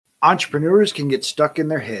Entrepreneurs can get stuck in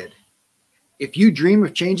their head. If you dream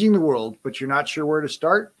of changing the world, but you're not sure where to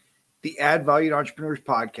start, the Add Valued Entrepreneurs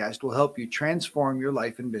podcast will help you transform your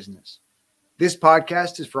life and business. This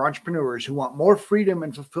podcast is for entrepreneurs who want more freedom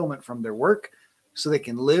and fulfillment from their work so they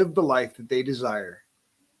can live the life that they desire.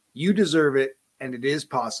 You deserve it, and it is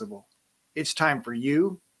possible. It's time for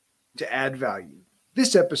you to add value.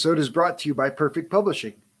 This episode is brought to you by Perfect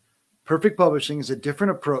Publishing. Perfect Publishing is a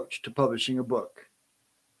different approach to publishing a book.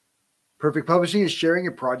 Perfect Publishing is sharing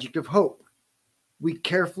a project of hope. We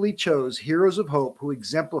carefully chose heroes of hope who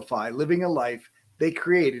exemplify living a life they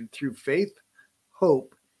created through faith,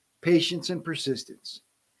 hope, patience, and persistence.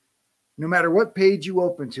 No matter what page you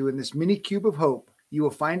open to in this mini cube of hope, you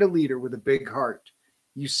will find a leader with a big heart.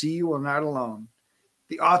 You see, you are not alone.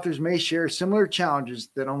 The authors may share similar challenges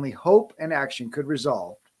that only hope and action could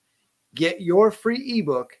resolve. Get your free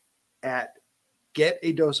ebook at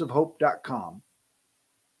getadoseofhope.com.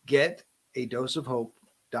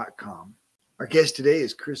 Getadoseofhope.com. Our guest today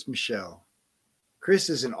is Chris Michel. Chris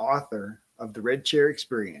is an author of The Red Chair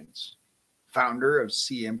Experience, founder of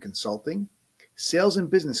CM Consulting, sales and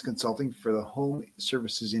business consulting for the home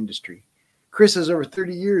services industry. Chris has over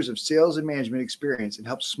 30 years of sales and management experience and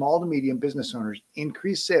helps small to medium business owners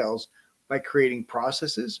increase sales by creating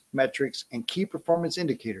processes, metrics, and key performance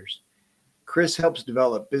indicators. Chris helps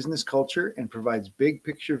develop business culture and provides big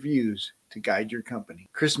picture views to guide your company.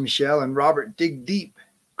 Chris Michel and Robert dig deep.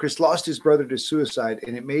 Chris lost his brother to suicide,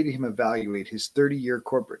 and it made him evaluate his 30-year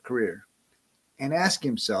corporate career and ask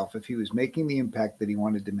himself if he was making the impact that he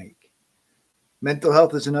wanted to make. Mental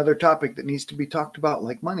health is another topic that needs to be talked about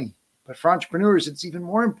like money. But for entrepreneurs, it's even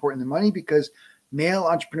more important than money because male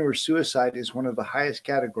entrepreneur suicide is one of the highest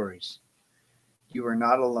categories. You are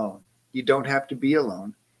not alone. You don't have to be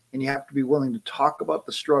alone, and you have to be willing to talk about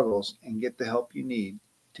the struggles and get the help you need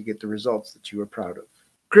to get the results that you are proud of.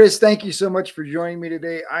 Chris, thank you so much for joining me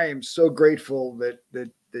today. I am so grateful that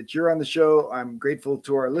you're on the show. I'm grateful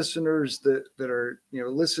to our listeners that are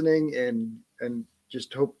listening and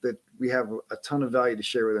just hope that we have a ton of value to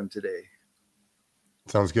share with them today.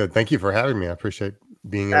 Sounds good. Thank you for having me. I appreciate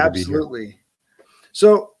being able to be here. Absolutely.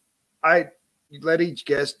 So I let each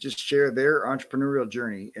guest just share their entrepreneurial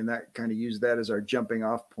journey and that kind of use that as our jumping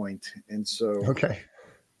off point. And so, okay.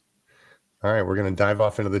 All right. We're going to dive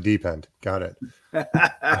off into the deep end. Got it.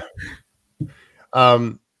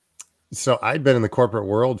 So I'd been in the corporate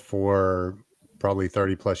world for probably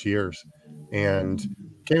 30 plus years and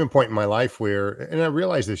came a point in my life where, and I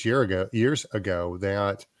realized this years ago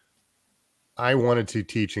that I wanted to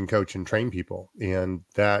teach and coach and train people. And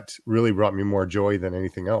that really brought me more joy than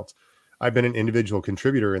anything else. I've been an individual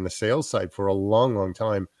contributor in the sales side for a long, long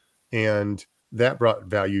time. And that brought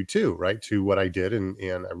value too, right? To what I did.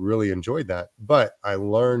 And I really enjoyed that. But I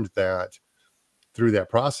learned that through that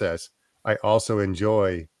process, I also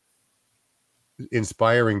enjoy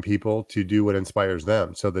inspiring people to do what inspires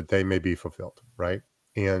them so that they may be fulfilled. Right.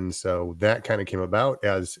 And so that kind of came about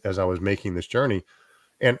as I was making this journey.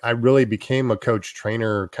 And I really became a coach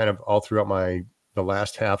trainer kind of all throughout the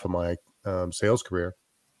last half of my sales career.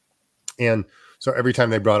 And so every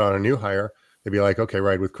time they brought on a new hire, they'd be like, okay,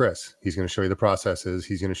 ride with Chris. He's going to show you the processes.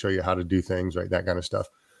 He's going to show you how to do things, right? That kind of stuff.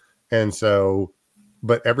 And so,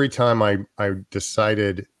 but every time I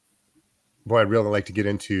decided, boy, I'd really like to get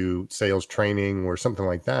into sales training or something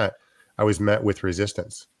like that, I was met with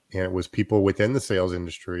resistance. And it was people within the sales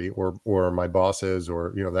industry or my bosses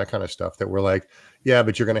or, that kind of stuff that were like, yeah,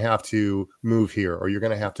 but you're going to have to move here or you're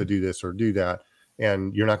going to have to do this or do that.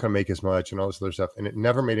 And you're not going to make as much and all this other stuff. And it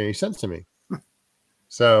never made any sense to me.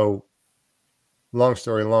 So long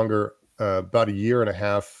story longer, about a year and a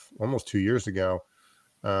half, almost 2 years ago,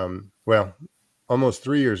 almost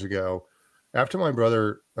 3 years ago, after my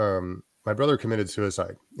brother committed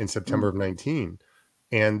suicide in September of 19.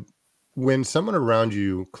 And when someone around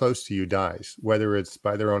you, close to you, dies, whether it's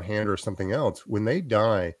by their own hand or something else, when they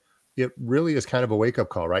die, it really is kind of a wake-up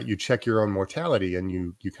call, right? You check your own mortality and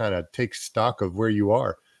you kind of take stock of where you are.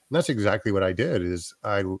 And that's exactly what I did. Is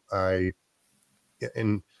I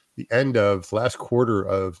in the end of last quarter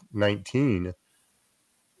of 19,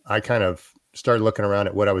 I kind of started looking around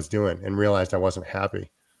at what I was doing and realized I wasn't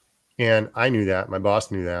happy. And I knew that, my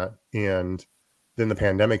boss knew that. And then the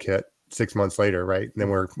pandemic hit 6 months later, right? And then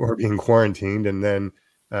we're being quarantined. And then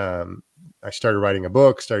I started writing a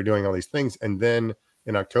book, started doing all these things. And then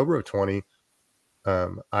in October of 20,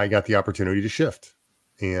 I got the opportunity to shift.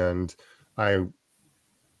 And I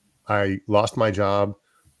lost my job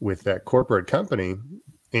with that corporate company.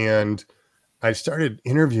 And I started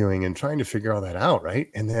interviewing and trying to figure all that out, right?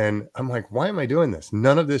 And then I'm like, why am I doing this?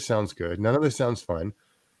 None of this sounds good. None of this sounds fun.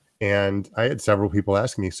 And I had several people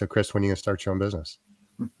asking me, so Chris, when are you going to start your own business?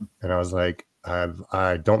 And I was like,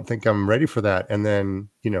 I don't think I'm ready for that. And then,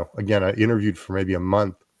 again, I interviewed for maybe a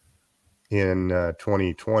month in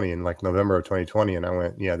 2020, in like November of 2020. And I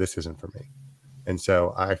went, yeah, this isn't for me. And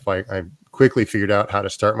so I quickly figured out how to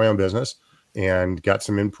start my own business and got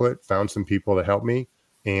some input, found some people to help me.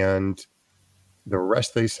 And the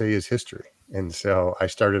rest, they say, is history. And so I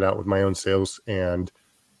started out with my own sales and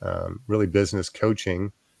really business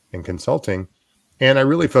coaching and consulting. And I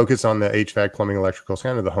really focus on the HVAC, plumbing, electrical,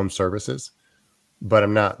 kind of the home services, but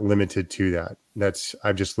I'm not limited to that.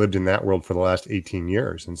 I've just lived in that world for the last 18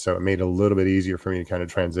 years. And so it made it a little bit easier for me to kind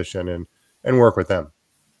of transition and work with them.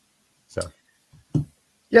 So.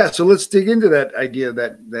 Yeah. So let's dig into that idea,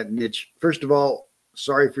 that niche. First of all,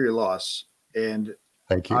 sorry for your loss. And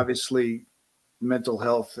Thank you. Obviously mental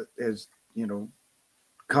health has,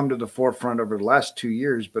 come to the forefront over the last 2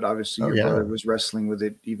 years, but obviously your brother was wrestling with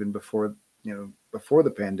it even before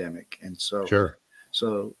the pandemic. And so, sure.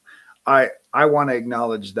 So I want to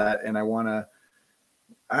acknowledge that. And I want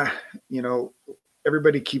to,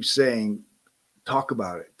 everybody keeps saying, talk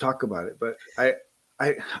about it. But I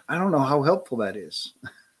don't know how helpful that is.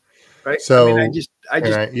 Right. So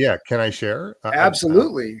can I share?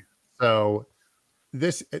 Absolutely. So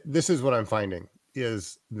this is what I'm finding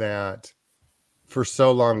is that for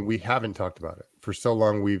so long we haven't talked about it. For so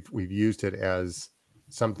long we've used it as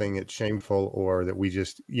something that's shameful, or that we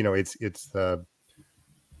just, it's the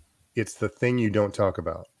thing you don't talk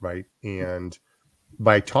about, right? And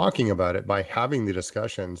by talking about it, by having the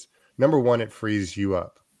discussions, number one, it frees you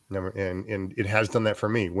up. And it has done that for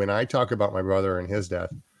me. When I talk about my brother and his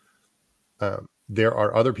death, there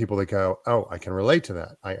are other people that go, oh, I can relate to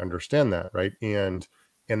that. I understand that, right? And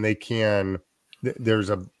they can. There's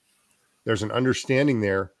an understanding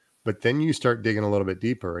there, but then you start digging a little bit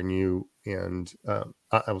deeper, and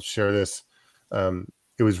I'll share this.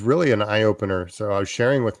 It was really an eye opener. So I was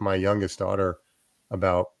sharing with my youngest daughter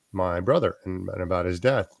about my brother and about his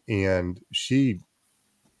death, and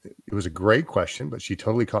it was a great question, but she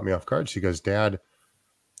totally caught me off guard. She goes, Dad,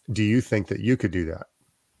 do you think that you could do that?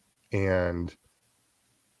 And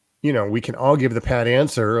we can all give the pat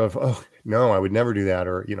answer of, oh, no, I would never do that,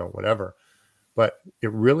 or, whatever. But it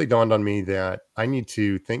really dawned on me that I need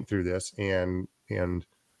to think through this and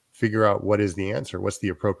figure out what is the answer. What's the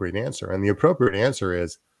appropriate answer? And the appropriate answer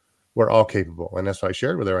is we're all capable. And that's what I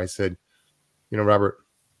shared with her. I said, Robert,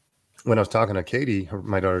 when I was talking to Katie,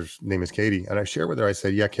 my daughter's name is Katie, and I shared with her, I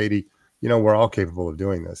said, yeah, Katie, we're all capable of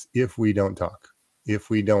doing this if we don't talk, if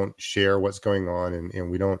we don't share what's going on, and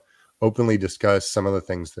we don't openly discuss some of the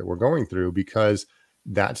things that we're going through, because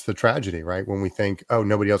that's the tragedy, right? When we think, oh,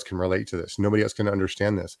 nobody else can relate to this, nobody else can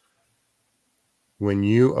understand this. When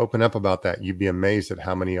you open up about that, you'd be amazed at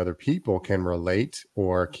how many other people can relate,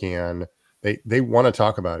 or they want to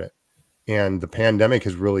talk about it. And the pandemic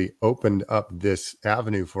has really opened up this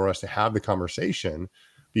avenue for us to have the conversation,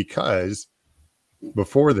 because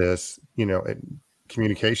before this,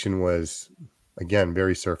 communication was, again,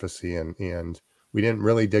 very surfacey, and we didn't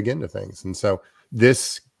really dig into things. And so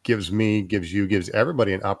this gives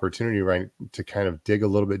everybody an opportunity, right, to kind of dig a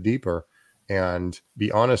little bit deeper and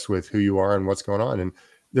be honest with who you are and what's going on. And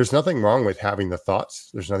there's nothing wrong with having the thoughts.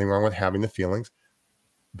 There's nothing wrong with having the feelings.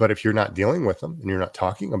 But if you're not dealing with them and you're not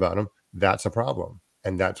talking about them, that's a problem.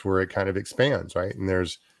 And that's where it kind of expands, right? And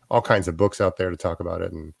there's all kinds of books out there to talk about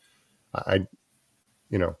it. And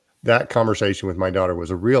that conversation with my daughter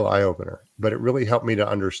was a real eye opener, but it really helped me to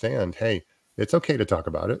understand, hey, it's okay to talk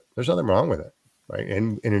about it. There's nothing wrong with it, right?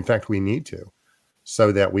 And in fact, we need to,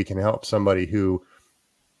 so that we can help somebody who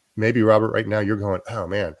maybe, Robert, right now you're going, oh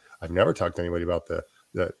man, I've never talked to anybody about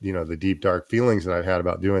the deep, dark feelings that I've had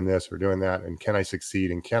about doing this or doing that. And can I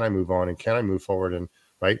succeed? And can I move on? And can I move forward? And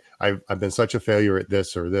right, I've been such a failure at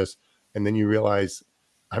this or this. And then you realize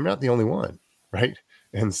I'm not the only one, right?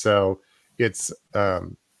 And so it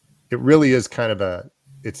really is kind of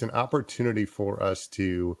it's an opportunity for us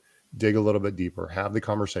to dig a little bit deeper, have the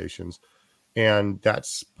conversations. And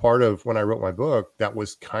that's part of when I wrote my book, that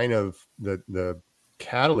was kind of the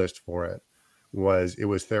catalyst for it. It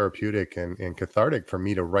was therapeutic and cathartic for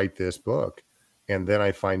me to write this book. And then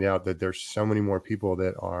I find out that there's so many more people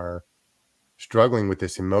that are struggling with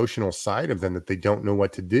this emotional side of them that they don't know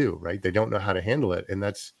what to do, right? They don't know how to handle it. And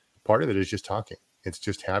that's part of it, is just talking. It's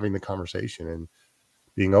just having the conversation and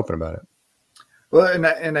being open about it. Well,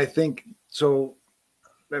 and I think so.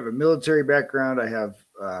 I have a military background. I have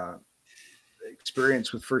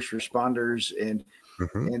experience with first responders, and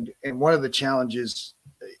one of the challenges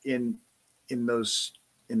in those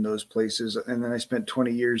places, and then I spent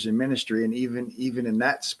 20 years in ministry, and even in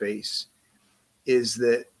that space, is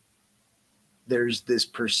that there's this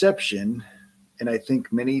perception, and I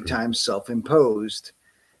think many times self-imposed,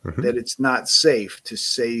 that it's not safe to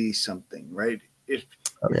say something, right?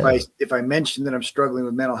 If I mention that I'm struggling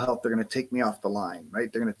with mental health, they're going to take me off the line,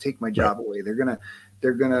 right? They're going to take my job away. They're going to,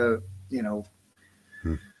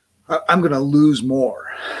 I'm going to lose more,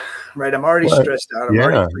 right? I'm already stressed out. I'm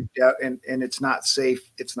already freaked out, and it's not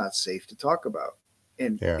safe. It's not safe to talk about,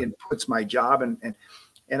 and it puts my job.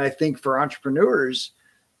 And I think for entrepreneurs,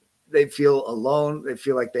 they feel alone. They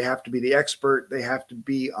feel like they have to be the expert. They have to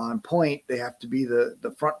be on point. They have to be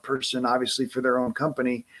the front person, obviously, for their own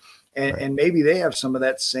company. And maybe they have some of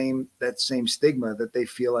that same stigma, that they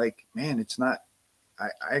feel like, man, it's not,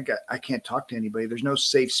 I can't talk to anybody. There's no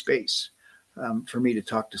safe space for me to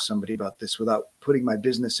talk to somebody about this without putting my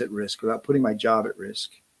business at risk, without putting my job at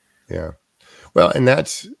risk. Yeah. Well, and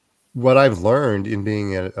that's what I've learned in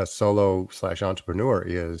being a solo / entrepreneur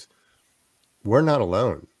is we're not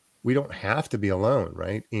alone. We don't have to be alone,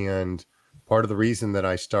 right? And part of the reason that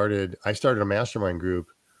I started a mastermind group,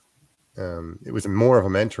 it was more of a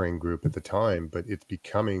mentoring group at the time, but it's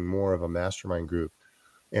becoming more of a mastermind group.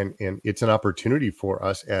 And it's an opportunity for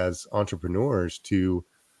us as entrepreneurs to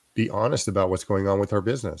be honest about what's going on with our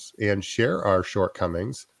business and share our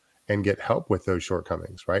shortcomings and get help with those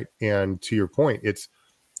shortcomings, right? And to your point,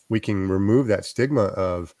 we can remove that stigma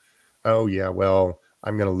of, oh yeah, well,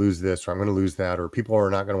 I'm going to lose this, or I'm going to lose that, or people are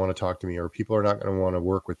not going to want to talk to me, or people are not going to want to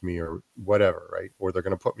work with me, or whatever, right? Or they're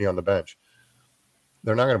going to put me on the bench.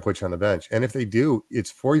 They're not going to put you on the bench. And if they do, it's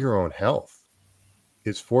for your own health.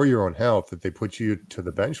 It's for your own health that they put you to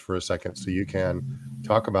the bench for a second so you can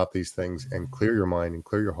talk about these things and clear your mind and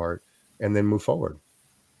clear your heart and then move forward.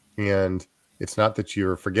 And it's not that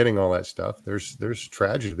you're forgetting all that stuff. There's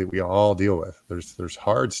tragedy that we all deal with. There's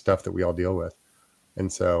hard stuff that we all deal with.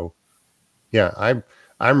 And so, yeah,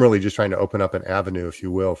 I'm really just trying to open up an avenue, if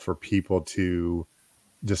you will, for people to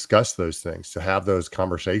discuss those things, to have those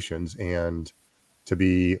conversations, and to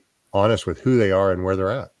be honest with who they are and where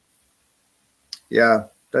they're at. Yeah,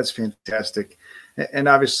 that's fantastic. And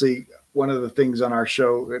obviously, one of the things on our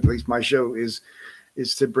show, at least my show, is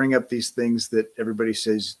to bring up these things that everybody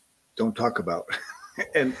says don't talk about.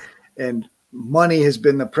 and money has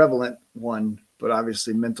been the prevalent one, but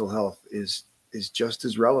obviously mental health is just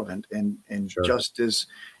as relevant and Sure. just as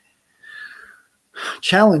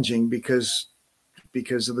challenging because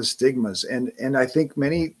of the stigmas and I think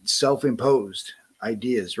many self-imposed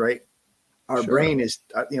ideas, right? Our brain is,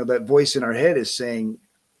 that voice in our head is saying,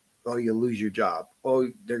 oh, you'll lose your job. Oh,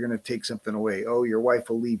 they're going to take something away. Oh, your wife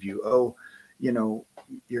will leave you. Oh, your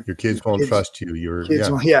kids won't trust you.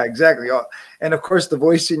 Yeah, exactly. And of course, the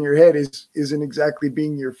voice in your head isn't exactly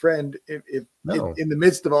being your friend. If in the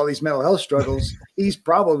midst of all these mental health struggles, he's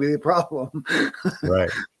probably the problem.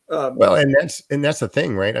 Right. Well, and that's the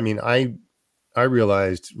thing, right? I mean, I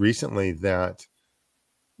realized recently that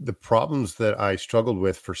the problems that I struggled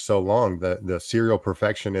with for so long, the serial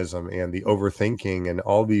perfectionism and the overthinking and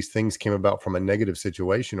all these things came about from a negative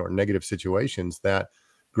situation or negative situations that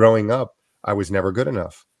growing up, I was never good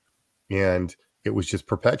enough. And it was just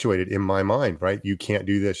perpetuated in my mind, right? You can't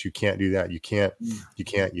do this. You can't do that. You can't.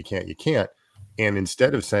 And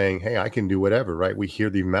instead of saying, hey, I can do whatever, right? We hear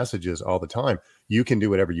these messages all the time. You can do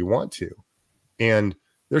whatever you want to. And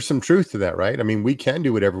there's some truth to that, right? I mean, we can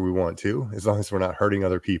do whatever we want to, as long as we're not hurting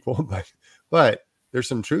other people. But there's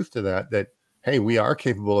some truth to that, hey, we are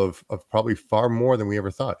capable of probably far more than we ever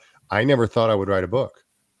thought. I never thought I would write a book.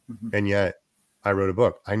 Mm-hmm. And yet I wrote a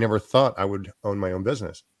book. I never thought I would own my own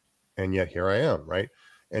business. And yet here I am, right?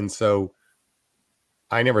 And so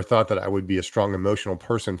I never thought that I would be a strong emotional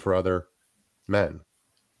person for other men.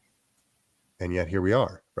 And yet here we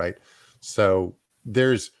are, right? So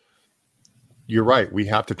you're right. We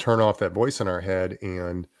have to turn off that voice in our head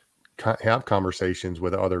and have conversations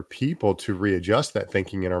with other people to readjust that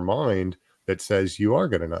thinking in our mind that says you are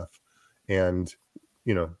good enough. And,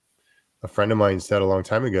 a friend of mine said a long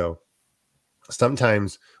time ago,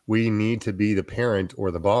 sometimes we need to be the parent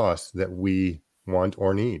or the boss that we want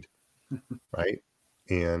or need. Right.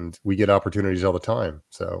 And we get opportunities all the time.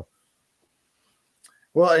 So.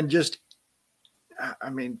 Well, and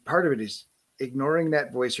part of it is ignoring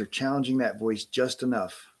that voice or challenging that voice just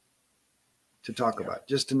enough to talk about,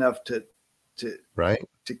 just enough to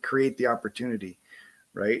create the opportunity.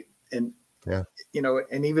 Right. And,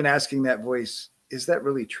 and even asking that voice, is that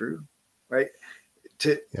really true? Right.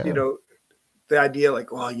 The idea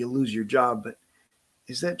like, well, you lose your job, but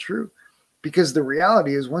is that true? Because the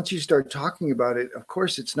reality is once you start talking about it, of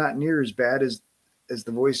course, it's not near as bad as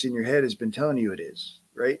the voice in your head has been telling you it is.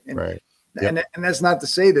 Right. And, right. Yep. And that's not to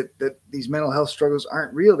say that these mental health struggles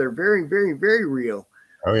aren't real. They're very, very, very real.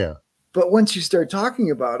 Oh, yeah. but once you start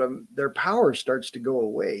talking about them, their power starts to go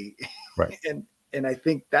away. Right. And I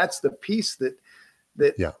think that's the piece that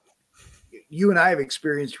Yeah. you and I have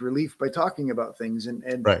experienced relief by talking about things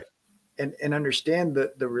Right. and understand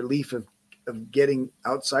the relief of getting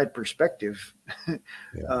outside perspective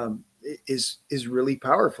Yeah. is really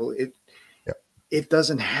powerful. Yeah. It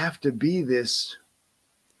doesn't have to be this.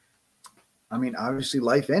 I mean, obviously,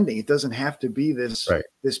 life ending. It doesn't have to be Right.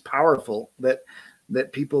 this powerful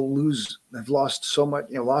that people have lost so much,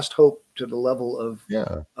 lost hope to the level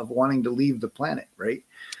Yeah. of wanting to leave the planet, right?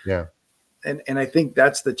 Yeah. And I think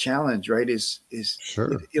that's the challenge, right? Is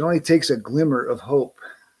Sure. it only takes a glimmer of hope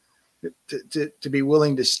to be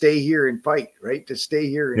willing to stay here and fight, right? To stay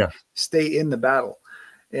here and Yeah. stay in the battle.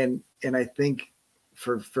 And I think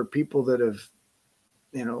for people that have,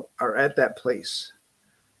 are at that place,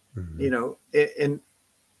 Mhm.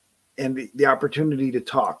 and the opportunity to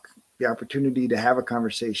talk, the opportunity to have a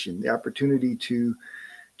conversation, the opportunity to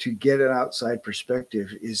get an outside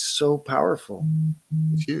perspective is so powerful.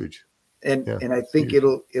 It's huge. And Yeah. I It's think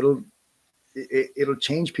huge. it'll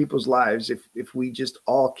change people's lives if we just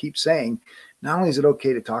all keep saying, not only is it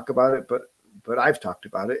okay to talk about it, but I've talked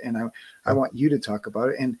about it, and I Yeah. want you to talk about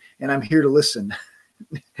it, and I'm here to listen.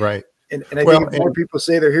 Right. And I think Well, if more people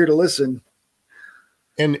say they're here to listen.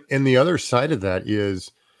 and the other side of that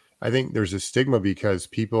is, I think there's a stigma because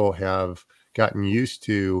people have gotten used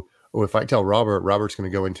to, oh, if I tell Robert, Robert's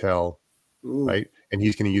going to go and tell, Ooh, right, and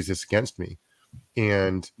he's going to use this against me.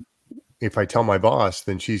 And if I tell my boss,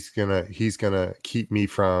 then he's gonna keep me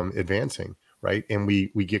from advancing, right? And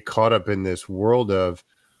we get caught up in this world of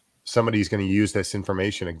somebody's going to use this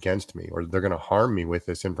information against me, or they're going to harm me with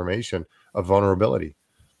this information of vulnerability.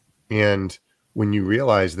 And when you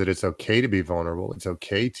realize that it's okay to be vulnerable, it's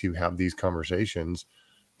okay to have these conversations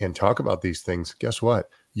and talk about these things, guess what?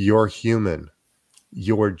 You're human.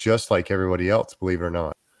 You're just like everybody else, believe it or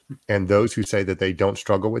not. And those who say that they don't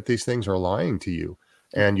struggle with these things are lying to you.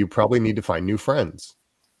 And you probably need to find new friends.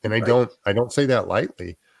 And right. I don't say that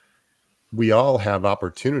lightly. We all have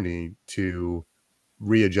opportunity to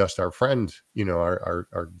readjust our friends,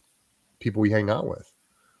 our people we hang out with.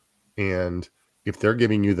 And if they're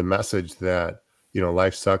giving you the message that,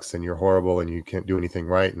 life sucks and you're horrible and you can't do anything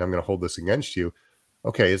right, and I'm going to hold this against you,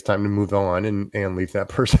 okay, it's time to move on and leave that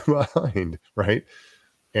person behind, right?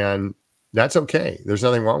 And that's okay. There's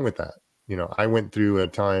nothing wrong with that. I went through a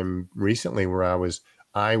time recently where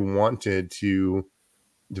I wanted to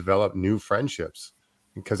develop new friendships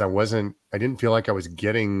because I didn't feel like I was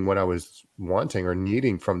getting what I was wanting or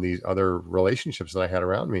needing from these other relationships that I had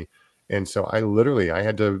around me. And so I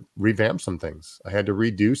had to revamp some things. I had to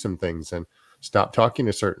redo some things and stop talking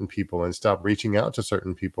to certain people and stop reaching out to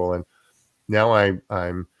certain people. And now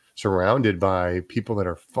I'm surrounded by people that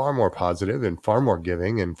are far more positive and far more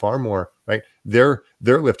giving and far more, right. They're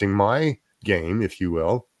lifting my game, if you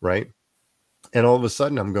will, right. And all of a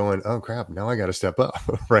sudden I'm going, oh crap, now I got to step up.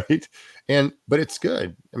 Right. But it's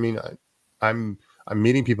good. I mean, I'm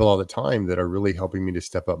meeting people all the time that are really helping me to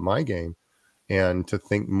step up my game and to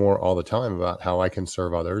think more all the time about how I can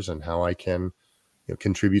serve others and how I can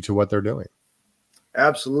contribute to what they're doing.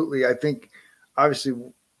 Absolutely. I think obviously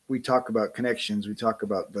we talk about connections. We talk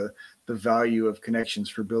about the value of connections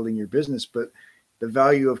for building your business, but the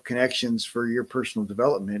value of connections for your personal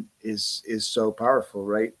development is so powerful,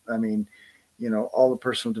 right? I mean, all the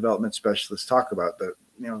personal development specialists talk about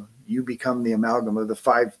you become the amalgam of the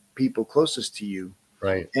 5 people closest to you.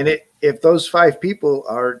 Right. And if those 5 people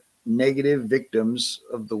are negative victims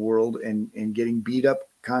of the world and getting beat up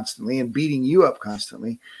constantly and beating you up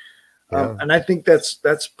constantly, Yeah. and I think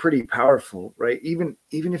that's pretty powerful, right? Even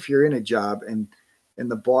if you're in a job and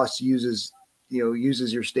the boss uses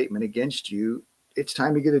your statement against you, it's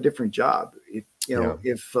time to get a different job. Yeah.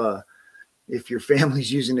 If your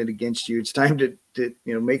family's using it against you, it's time to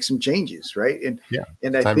make some changes, right? Yeah.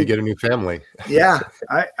 And It's I time to think, get a new family. yeah,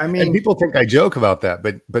 I And mean, people think I joke about that,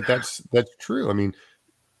 but that's true. I mean,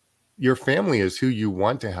 your family is who you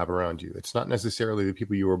want to have around you. It's not necessarily the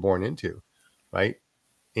people you were born into, right?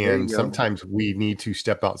 there And you go. sometimes we need to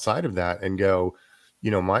step outside of that and go,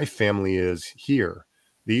 my family is here.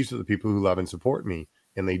 These are the people who love and support me,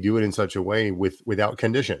 and they do it in such a way without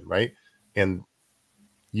condition, right? And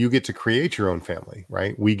you get to create your own family,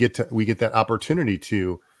 right? We get that opportunity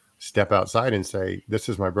to step outside and say, this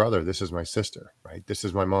is my brother, this is my sister, right? This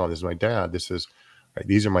is my mom, this is my dad, right,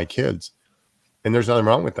 these are my kids. And there's nothing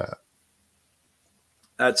wrong with that.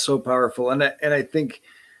 That's so powerful, and I think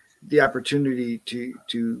the opportunity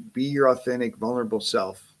to be your authentic, vulnerable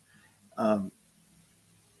self um,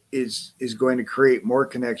 is going to create more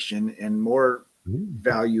connection and more Mm.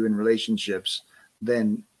 value in relationships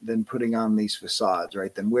than putting on these facades,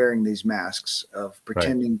 right? Than wearing these masks of Right.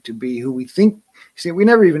 pretending to be who we think. See, we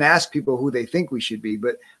never even ask people who they think we should be,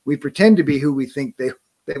 but we pretend to be who we think they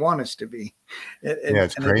want us to be. Yeah,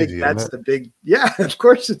 it's And I think crazy, isn't that's it? the big, yeah, of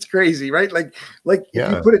course it's crazy, right? Like if you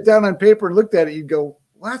Yeah, put it down on paper and looked at it, you'd go,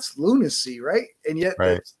 well, that's lunacy, right? And yet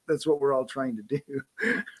right, that's what we're all trying to do.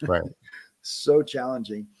 right. So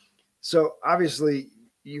challenging. So obviously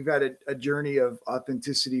you've had a journey of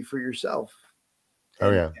authenticity for yourself. Oh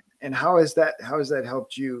And yeah. and how has that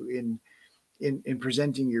helped you in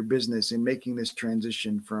presenting your business and making this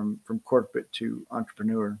transition from corporate to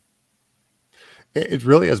entrepreneur? It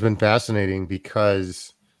really has been fascinating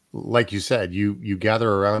because, like you said, you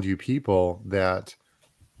gather around you people that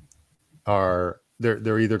are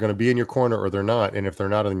they're either going to be in your corner or they're not, and if they're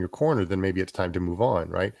not in your corner, then maybe it's time to move on,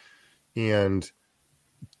 right? And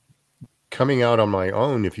coming out on my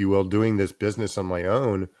own, if you will, doing this business on my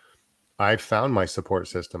own, I found my support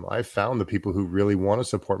system. I found the people who really want to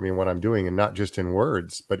support me in what I'm doing, and not just in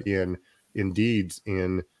words, but in deeds,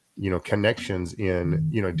 in connections,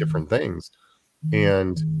 in different things.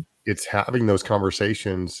 And it's having those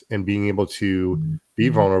conversations and being able to be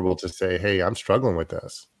vulnerable to say, hey, I'm struggling with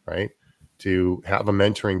this, right? To have a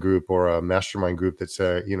mentoring group or a mastermind group that's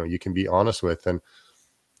you can be honest with.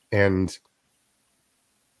 And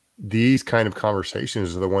these kind of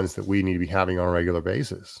conversations are the ones that we need to be having on a regular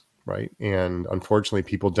basis, right? And unfortunately,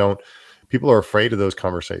 people are afraid of those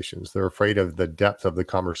conversations. They're afraid of the depth of the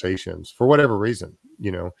conversations for whatever reason,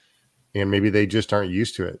 and maybe they just aren't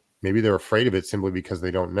used to it. Maybe they're afraid of it simply because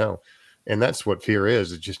they don't know. And that's what fear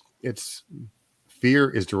is. It's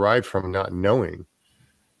fear is derived from not knowing.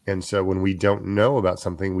 And so when we don't know about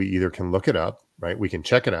something, we either can look it up, right? We can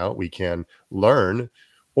check it out, we can learn,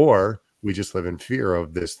 or we just live in fear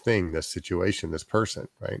of this thing, this situation, this person,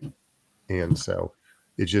 right? And so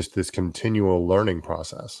it's just this continual learning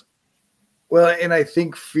process. Well, and I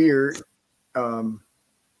think fear,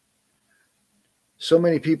 so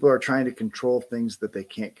many people are trying to control things that they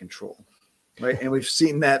can't control, right? And we've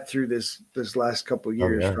seen that through this last couple of Oh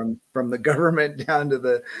years, yeah. from the government down to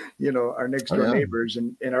the our next Oh door yeah. neighbors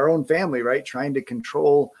and our own family, right? Trying to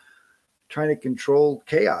control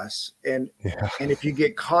chaos. Yeah. And if you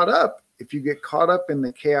get caught up in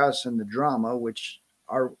the chaos and the drama, which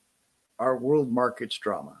our world markets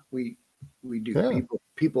drama, we do. Yeah.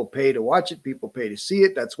 People pay to watch it, people pay to see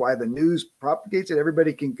it. That's why the news propagates it.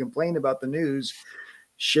 Everybody can complain about the news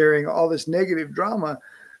sharing all this negative drama,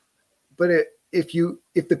 but if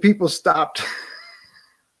the people stopped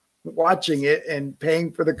watching it and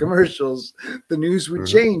paying for the commercials, the news would Mhm.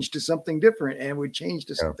 change to something different and would change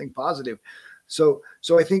to Yeah. something positive. So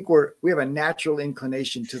I think we have a natural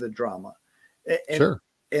inclination to the drama, and Sure.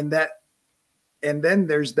 and that and then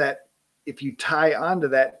there's that, if you tie onto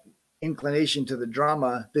that inclination to the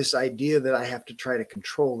drama, this idea that I have to try to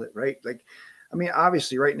control it, right? Like, I mean,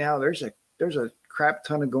 obviously right now there's a crap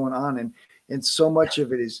ton of going on, and so much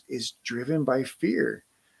of it is driven by fear.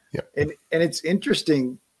 Yeah. And it's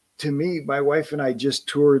interesting to me. My wife and I just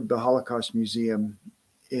toured the Holocaust Museum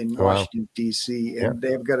in Oh, wow. Washington, D.C., Yeah. and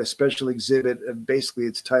they've got a special exhibit of, basically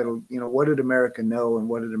it's titled, what did America know and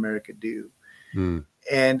what did America do? Mm.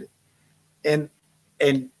 And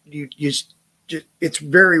you just it's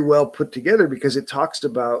very well put together because it talks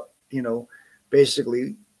about,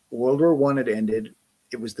 basically World War I had ended.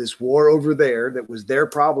 It was this war over there that was their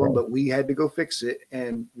problem, Right. but we had to go fix it.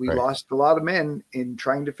 And we Right. lost a lot of men in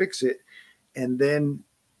trying to fix it. And then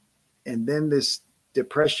this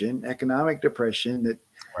depression, economic depression, that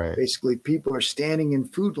Right. basically people are standing in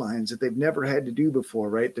food lines that they've never had to do before,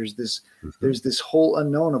 right? There's Mhm. this whole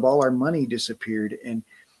unknown of all our money disappeared. And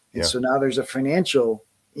Yeah. so now there's a financial,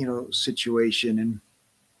 situation.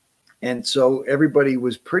 And so everybody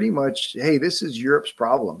was pretty much, hey, this is Europe's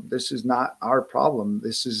problem. This is not our problem.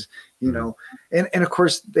 This is, Mhm. and of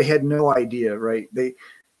course they had no idea, right?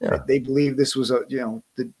 Yeah. They believed this was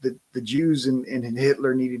the Jews and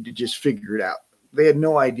Hitler needed to just figure it out. They had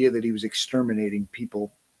no idea that he was exterminating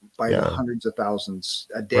people by the Yeah. hundreds of thousands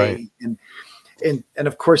a Right. day. And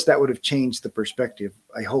of course that would have changed the perspective,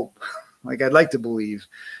 I hope. Like, I'd like to believe,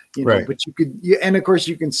 Right. but and of course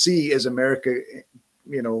you can see as America,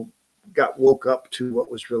 got woke up to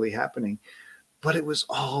what was really happening, but it was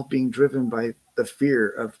all being driven by the fear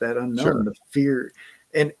of that unknown, Sure. the fear.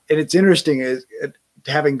 And it's interesting is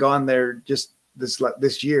having gone there just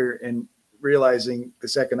this year and realizing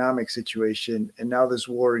this economic situation, and now this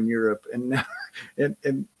war in Europe, and now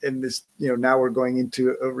and this, now we're going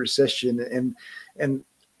into a recession, and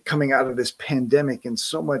coming out of this pandemic, and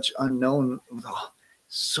so much unknown.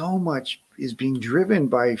 So much is being driven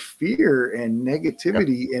by fear and Yeah.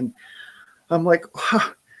 negativity. And I'm like,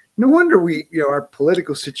 wow, no wonder our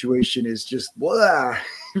political situation is just blah,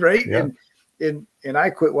 right? Yeah. And I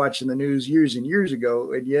quit watching the news years and years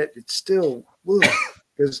ago, and yet it's still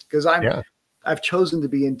because Yeah. I've chosen to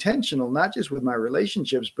be intentional, not just with my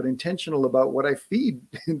relationships, but intentional about what I feed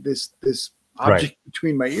this object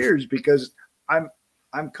between my ears, because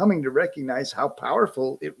I'm coming to recognize how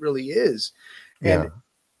powerful it really is. And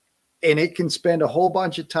it can spend a whole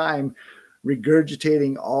bunch of time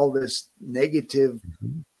regurgitating all this negative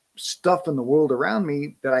stuff in the world around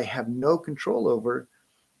me that I have no control over,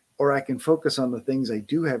 or I can focus on the things I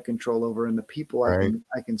do have control over, and the people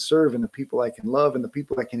I can serve, and the people I can love, and the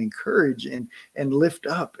people I can encourage and lift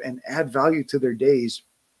up and add value to their days.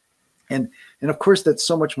 And of course, that's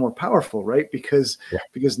so much more powerful, right? Because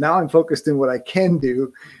now I'm focused in what I can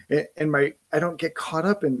do, and I don't get caught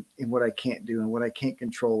up in what I can't do and what I can't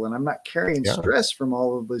control, and I'm not carrying stress from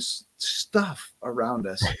all of this stuff around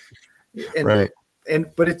us.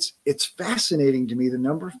 But it's fascinating to me, the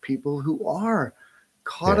number of people who are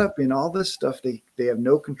caught up in all this stuff they have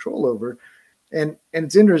no control over, and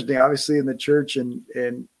it's interesting, obviously, in the church, and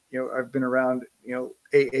I've been around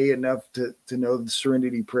AA enough to know the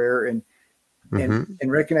Serenity Prayer and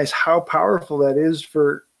recognize how powerful that is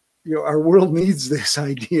for our world needs this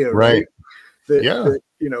idea, right? That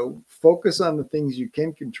focus on the things you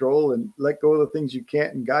can control and let go of the things you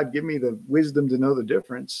can't, and God, give me the wisdom to know the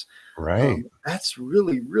difference. That's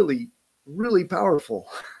really, really, really powerful.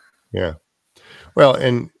 Yeah. Well,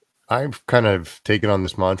 and I've kind of taken on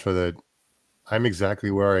this mantra that I'm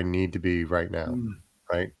exactly where I need to be right now.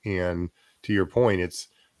 Right. And to your point,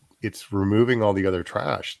 it's removing all the other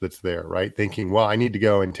trash that's there, right? Thinking, well, I need to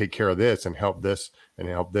go and take care of this and help this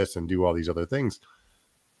and do all these other things,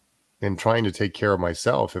 and trying to take care of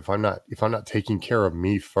myself. If I'm not taking care of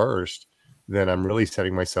me first, then I'm really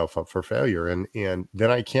setting myself up for failure. And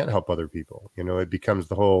then I can't help other people. It becomes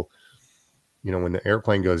the whole, when the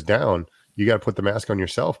airplane goes down, you got to put the mask on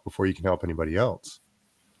yourself before you can help anybody else.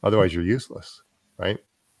 Otherwise you're useless. Right.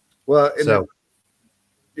 Well, so,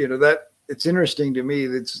 that it's interesting to me.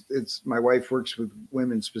 It's my wife works with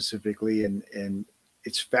women specifically, and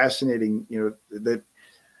it's fascinating, that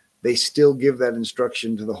they still give that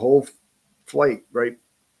instruction to the whole flight, right?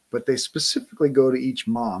 But they specifically go to each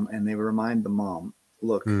mom and they remind the mom,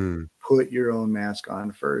 look, put your own mask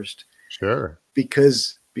on first. Sure.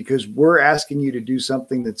 Because we're asking you to do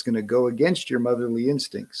something that's going to go against your motherly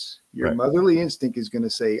instincts. Your motherly instinct is going to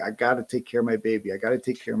say, I got to take care of my baby. I got to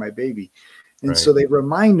take care of my baby. And so they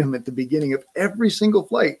remind them at the beginning of every single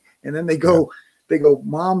flight. And then they go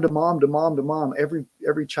mom to mom to mom to mom,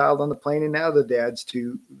 every child on the plane. And now the dads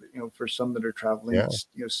too, for some that are traveling,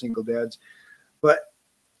 single dads. But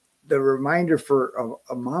the reminder for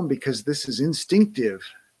a mom, because this is instinctive,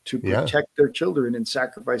 to protect their children and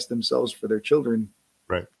sacrifice themselves for their children.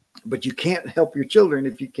 Right. But you can't help your children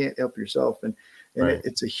if you can't help yourself. And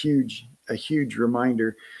it's a huge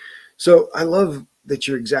reminder. So I love that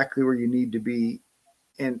you're exactly where you need to be.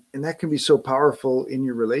 And that can be so powerful in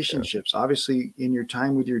your relationships, obviously in your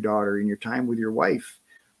time with your daughter, in your time with your wife,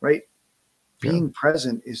 right? Being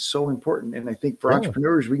present is so important. And I think for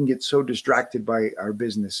entrepreneurs, we can get so distracted by our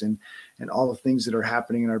business and all the things that are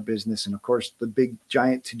happening in our business. And of course, the big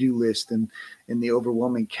giant to-do list and the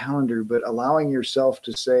overwhelming calendar, but allowing yourself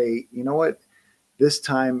to say, you know what, this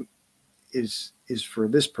time is for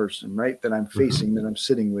this person, right? That I'm facing, that I'm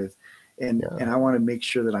sitting with. And I want to make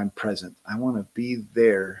sure that I'm present. I want to be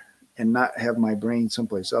there and not have my brain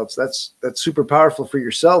someplace else. That's super powerful for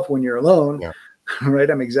yourself when you're alone. Yeah. Right.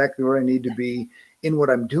 I'm exactly where I need to be in what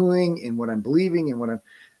I'm doing, in what I'm believing,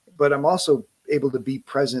 but I'm also able to be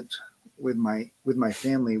present with my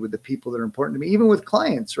family, with the people that are important to me, even with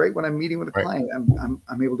clients, right? When I'm meeting with a client,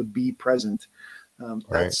 I'm able to be present.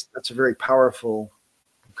 That's a very powerful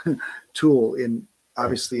tool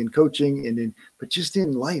obviously in coaching but just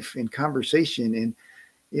in life, in conversation,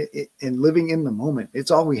 and living in the moment.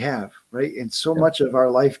 It's all we have. Right. And so much of our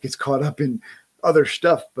life gets caught up in other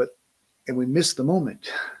stuff, and we miss the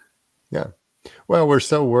moment. Yeah. Well, we're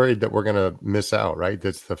so worried that we're going to miss out, right?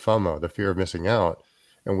 That's the FOMO, the fear of missing out.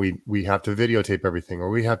 And we have to videotape everything, or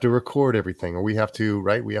we have to record everything, or we have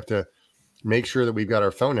to make sure that we've got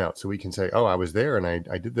our phone out so we can say, oh, I was there and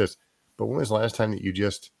I did this. But when was the last time that you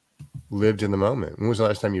just lived in the moment? When was the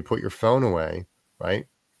last time you put your phone away, right?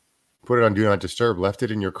 Put it on Do Not Disturb, left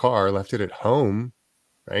it in your car, left it at home,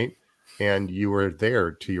 right? And you were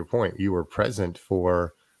there, to your point. You were present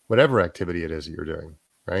for whatever activity it is that you're doing,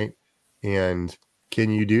 right? And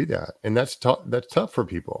can you do that? And that's tough for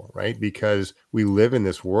people, right? Because we live in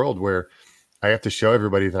this world where I have to show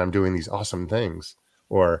everybody that I'm doing these awesome things,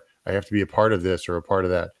 or I have to be a part of this or a part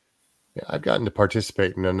of that. Yeah, I've gotten to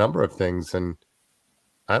participate in a number of things, and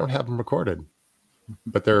I don't have them recorded,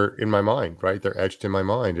 but they're in my mind, right? They're etched in my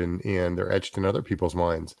mind, and they're etched in other people's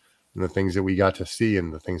minds, and the things that we got to see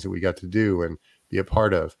and the things that we got to do and be a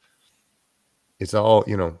part of. It's all,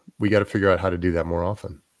 we got to figure out how to do that more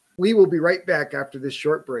often. We will be right back after this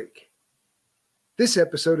short break. This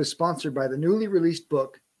episode is sponsored by the newly released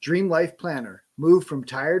book, Dream Life Planner, Move from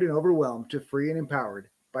Tired and Overwhelmed to Free and Empowered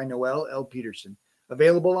by Noelle L. Peterson,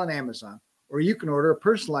 available on Amazon, or you can order a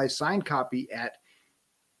personalized signed copy at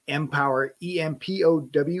Empower,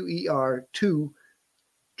 EMPOWER 2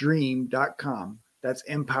 dream.com. That's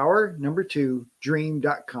Empower 2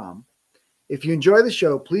 dream.com. If you enjoy the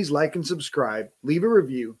show, please like and subscribe, leave a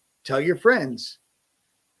review, tell your friends.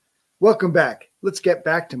 Welcome back. Let's get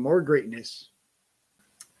back to more greatness.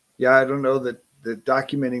 Yeah, I don't know that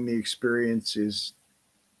documenting the experience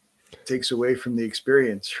takes away from the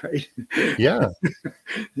experience, right? Yeah.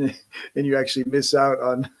 And you actually miss out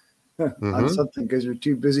on something because you're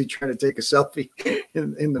too busy trying to take a selfie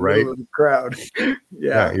in the middle of the crowd.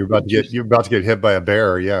 Yeah. You're about to get hit by a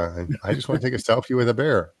bear. Yeah. And I just want to take a selfie with a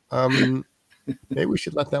bear. Maybe we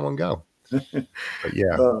should let that one go. But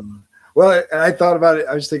yeah. Well, I thought about it.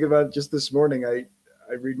 I was thinking about it just this morning. I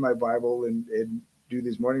read my Bible and do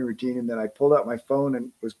this morning routine, and then I pulled out my phone and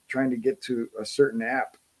was trying to get to a certain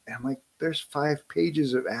app. And I'm like, there's 5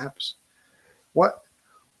 pages of apps. What?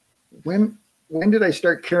 When did I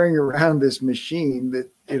start carrying around this machine that,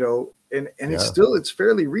 and it's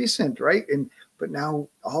fairly recent, right? But now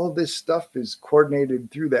all of this stuff is coordinated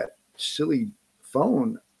through that silly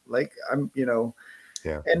phone. Like I'm,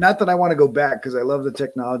 and not that I want to go back, because I love the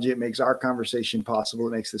technology. It makes our conversation possible.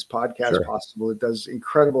 It makes this podcast possible. It does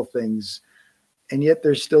incredible things. And yet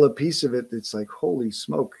there's still a piece of it that's like, holy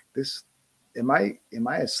smoke, am I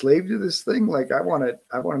a slave to this thing? Like I want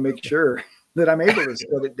to make sure that I'm able to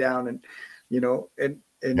shut it down, and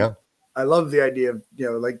I love the idea of,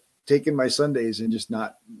 like taking my Sundays and just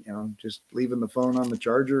not, just leaving the phone on the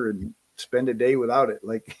charger and spend a day without it.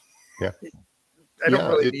 Like, I don't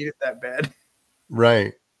really need it that bad.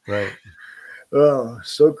 Right. Oh,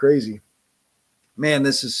 so crazy, man.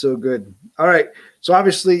 This is so good. All right. So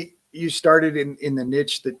obviously you started in the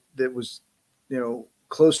niche that was,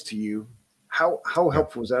 close to you. How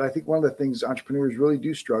helpful was that? I think one of the things entrepreneurs really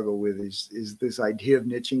do struggle with is this idea of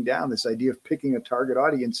niching down, this idea of picking a target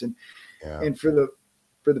audience. And for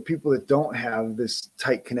the people that don't have this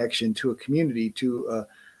tight connection to a community, to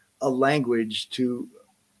a language, to,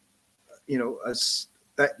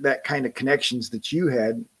 that kind of connections that you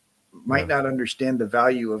had, might not understand the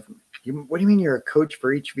value of, what do you mean you're a coach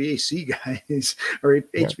for HVAC guys or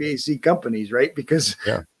HVAC companies, right? Because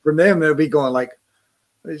from them, they'll be going like,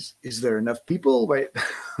 is there enough people? Right?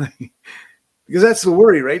 Because that's the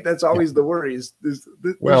worry, right? That's always the worry is there's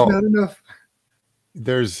not enough.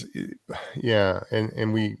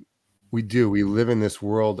 And we live in this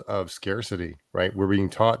world of scarcity, right? We're being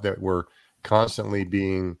taught that we're constantly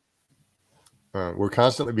being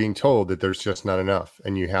told that there's just not enough,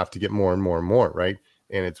 and you have to get more and more and more, right?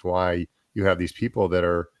 And it's why you have these people that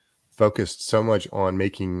are focused so much on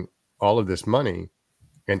making all of this money,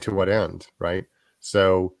 and to what end, right?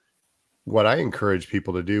 So what I encourage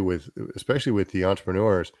people to do especially with the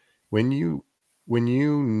entrepreneurs, when you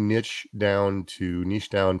niche down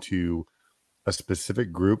to a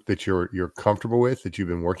specific group that you're comfortable with, that you've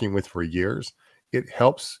been working with for years, it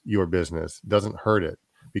helps your business, doesn't hurt it,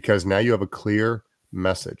 because now you have a clear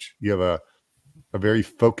message. You have a very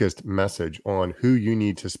focused message on who you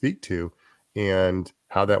need to speak to and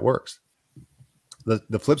how that works.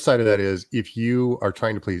 The flip side of that is, if you are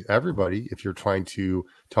trying to please everybody, if you're trying to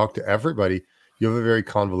talk to everybody, you have a very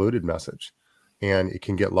convoluted message, and it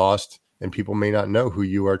can get lost, and people may not know who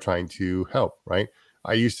you are trying to help, right?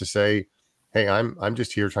 I used to say, hey, I'm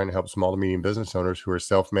just here trying to help small to medium business owners who are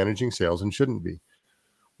self-managing sales and shouldn't be.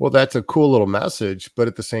 Well, that's a cool little message, but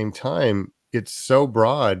at the same time, it's so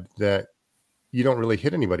broad that you don't really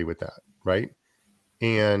hit anybody with that, right?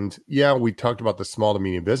 And we talked about the small to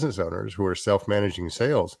medium business owners who are self-managing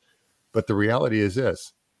sales, but the reality is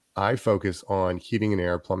this: I focus on heating and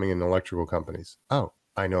air, plumbing, and electrical companies. Oh,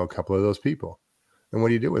 I know a couple of those people. And what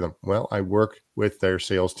do you do with them? Well, I work with their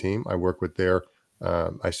sales team. I work with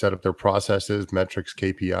I set up their processes, metrics,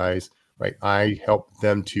 KPIs, right? I help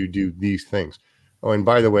them to do these things. Oh, and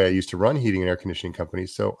by the way, I used to run heating and air conditioning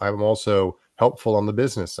companies, so I'm also helpful on the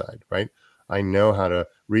business side, right? I know how to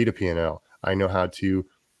read a P&L. I know how to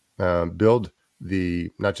build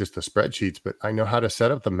not just the spreadsheets, but I know how to set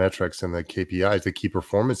up the metrics and the KPIs, the key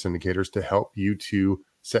performance indicators, to help you to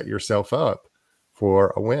set yourself up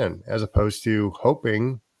for a win, as opposed to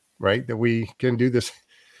hoping, right, that we can do this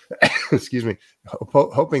excuse me,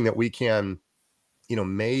 hoping that we can,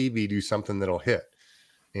 maybe do something that'll hit.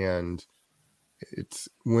 And it's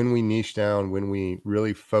when we niche down, when we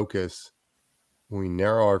really focus, when we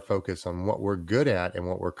narrow our focus on what we're good at and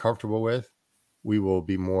what we're comfortable with, we will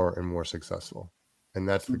be more and more successful. And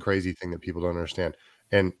that's the crazy thing that people don't understand.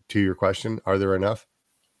 And to your question, are there enough?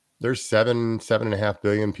 There's 7.5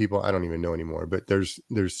 billion people. I don't even know anymore, but there's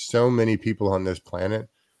so many people on this planet.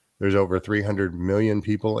 There's over 300 million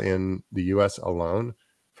people in the US alone.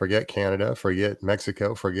 Forget Canada, forget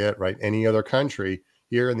Mexico, forget any other country.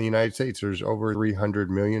 Here in the United States, there's over 300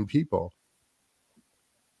 million people.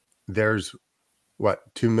 There's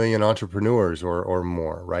 2 million entrepreneurs or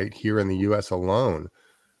more, right? Here in the US alone.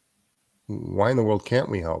 Why in the world can't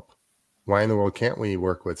we help? Why in the world can't we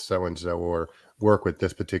work with so-and-so or work with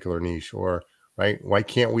this particular niche, or why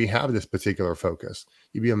can't we have this particular focus?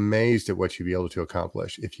 You'd be amazed at what you'd be able to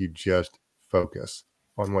accomplish if you just focus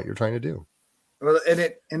on what you're trying to do. Well,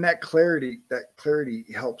 and that clarity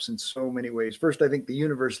helps in so many ways. First, I think the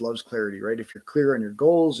universe loves clarity, right? If you're clear on your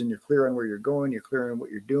goals and you're clear on where you're going, you're clear on what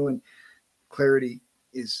you're doing, clarity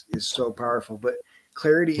is so powerful. But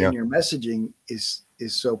clarity in your messaging is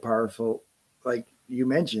so powerful. Like you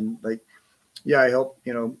mentioned, I help,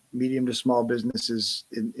 medium to small businesses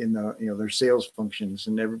in the, their sales functions,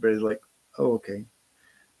 and everybody's like, oh, okay.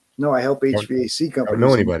 No, I help HVAC companies. I don't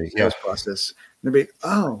know anybody. In the sales process. And they're like,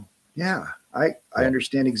 oh, yeah, I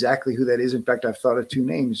understand exactly who that is. In fact, I've thought of 2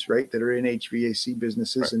 names, right, that are in HVAC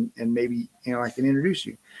businesses, and maybe, I can introduce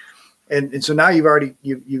you. And so now you've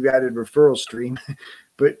added referral stream,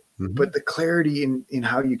 but the clarity in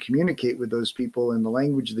how you communicate with those people and the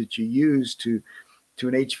language that you use to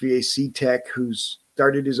an HVAC tech who's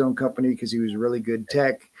started his own company because he was really good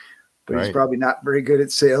tech, but he's probably not very good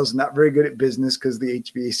at sales, not very good at business, because the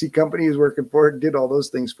HVAC company he's working for did all those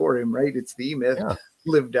things for him, right? It's the E-Myth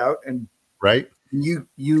lived out, and you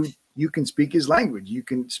can speak his language. You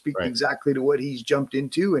can speak exactly to what he's jumped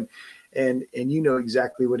into, and you know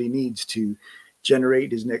exactly what he needs to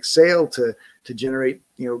generate his next sale, to generate,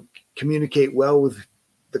 communicate well with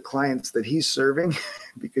the clients that he's serving,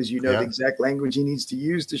 because the exact language he needs to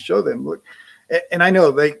use to show them, look. And I know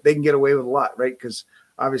they can get away with a lot, right? Because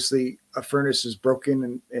obviously a furnace is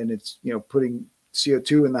broken and it's, putting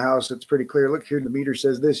CO2 in the house. It's pretty clear. Look here, the meter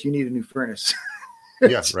says this, you need a new furnace.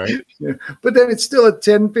 Yeah, right. But then it's still a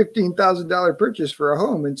 $10,000-$15,000 purchase for a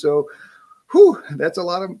home. And so, that's a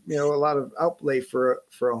lot of outlay for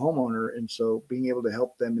a homeowner. And so being able to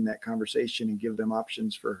help them in that conversation and give them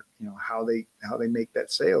options for, how they make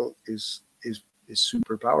that sale is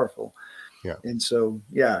super powerful. Yeah. And so,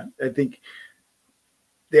 I think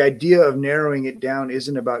the idea of narrowing it down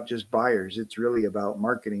isn't about just buyers. It's really about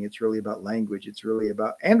marketing. It's really about language. It's really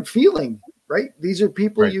about, and feeling, right? These are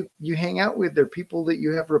people you hang out with. They're people that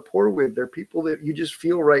you have rapport with. They're people that you just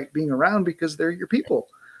feel right being around because they're your people.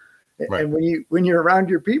 Right. And when you're around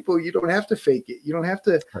your people, you don't have to fake it. You don't have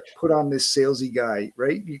to put on this salesy guy,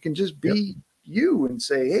 right? You can just be you and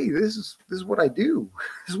say, hey, this is what I do.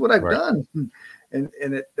 This is what I've done.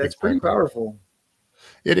 And that's pretty powerful.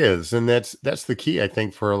 It is. And that's the key, I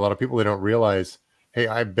think, for a lot of people. They don't realize, hey,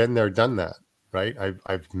 I've been there, done that, right?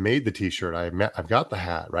 I've made the t-shirt. I've got the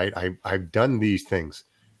hat, right? I've done these things.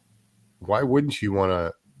 Why wouldn't you want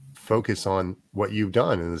to focus on what you've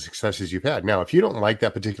done and the successes you've had? Now, if you don't like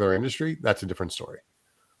that particular industry, that's a different story.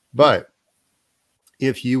 But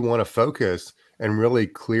if you want to focus and really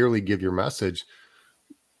clearly give your message,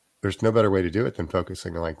 there's no better way to do it than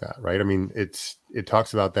focusing like that, right? I mean, it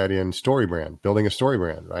talks about that in Story Brand, building a story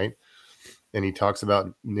brand, right? And he talks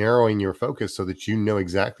about narrowing your focus so that you know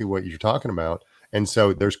exactly what you're talking about. And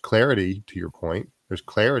so there's clarity, to your point. There's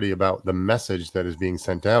clarity about the message that is being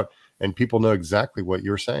sent out, and people know exactly what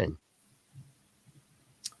you're saying.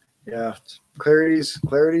 Yeah, clarity's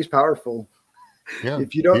powerful. Yeah,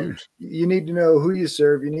 if you don't, you need to know who you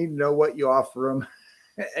serve. You need to know what you offer them,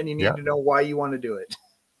 and you need to know why you want to do it.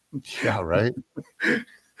 Yeah, right.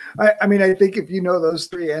 I mean, I think if you know those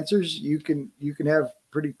 3 answers, you can have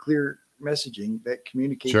pretty clear messaging that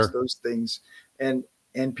communicates those things, and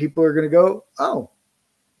people are going to go, oh,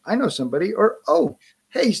 I know somebody, or oh,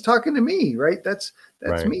 hey, he's talking to me, right? That's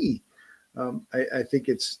me. I think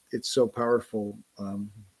it's so powerful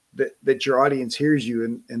that your audience hears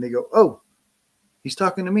you and they go, oh, he's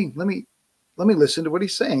talking to me. Let me listen to what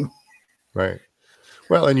he's saying. Right.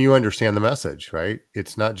 Well, and you understand the message, right?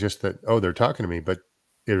 It's not just that, oh, they're talking to me, but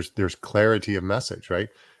there's clarity of message, right?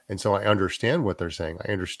 And so I understand what they're saying.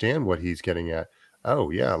 I understand what he's getting at. Oh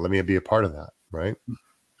yeah, let me be a part of that, right?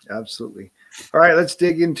 Absolutely. All right, let's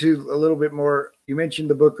dig into a little bit more. You mentioned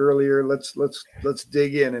the book earlier. Let's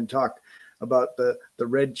dig in and talk. about the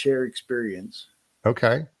red chair experience.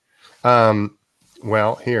 Okay.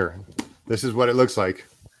 Well, here, this is what it looks like.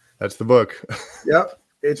 That's the book. Yep.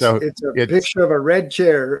 It's So a it's picture of a red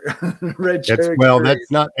chair. Red chair experience.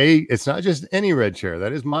 it's not just any red chair.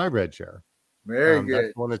 That is my red chair. Very That's good.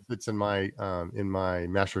 the one that sits in my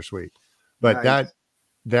master suite. But Nice.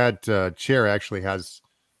 that chair actually has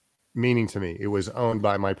meaning to me. It was owned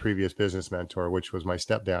by my previous business mentor, which was my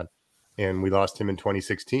stepdad, and we lost him in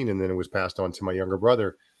 2016, and then it was passed on to my younger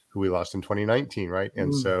brother, who we lost in 2019, right?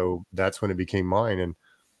 And so that's when it became mine, and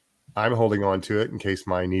I'm holding on to it in case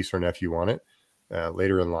my niece or nephew want it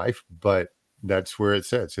later in life. But that's where it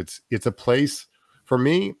sits. It's a place for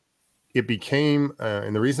me. It became,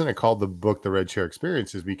 and the reason I called the book The Red Chair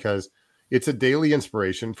Experience is because it's a daily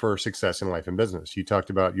inspiration for success in life and business. You talked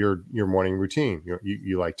about your morning routine.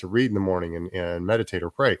 You like to read in the morning and meditate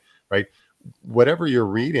or pray, right? Whatever you're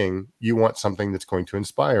reading, you want something that's going to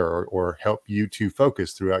inspire or help you to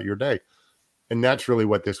focus throughout your day. And that's really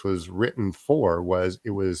what this was written for.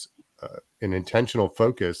 It was an intentional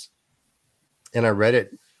focus. And I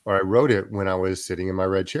wrote it when I was sitting in my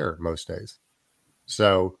red chair most days.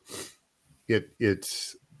 So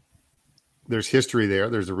it's there's history there.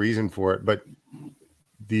 There's a reason for it. But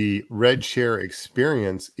the red chair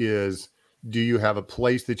experience is, do you have a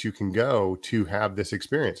place that you can go to have this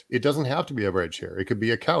experience? It doesn't have to be a red chair. It could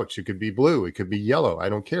be a couch. It could be blue. It could be yellow. I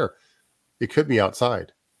don't care. It could be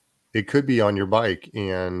outside. It could be on your bike,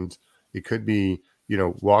 and it could be,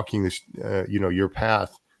 walking your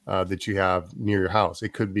path that you have near your house.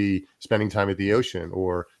 It could be spending time at the ocean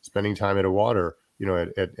or spending time at a water,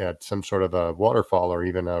 at some sort of a waterfall or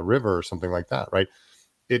even a river or something like that, right?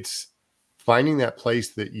 It's finding that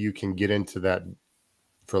place that you can get into that,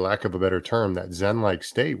 for lack of a better term, that Zen-like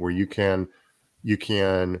state where you can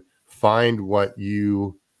find what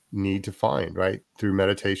you need to find, right? Through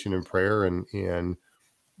meditation and prayer and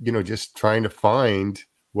just trying to find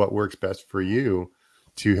what works best for you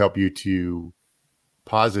to help you to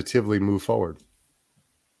positively move forward.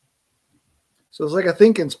 So it's like a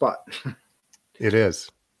thinking spot. It is.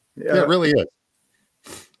 Yeah. It really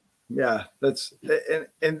is. Yeah, that's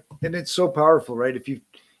and it's so powerful, right? If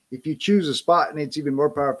you choose a spot, and it's even more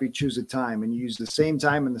powerful if you choose a time and you use the same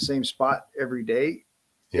time in the same spot every day.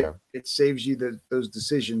 Yeah, it saves you those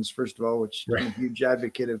decisions, first of all, which I'm a huge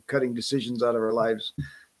advocate of cutting decisions out of our lives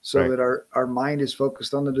so that our mind is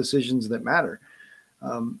focused on the decisions that matter.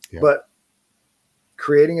 But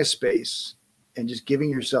creating a space and just giving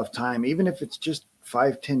yourself time, even if it's just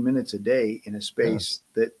 5-10 minutes a day in a space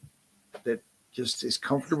that just is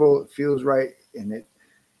comfortable, it feels right, and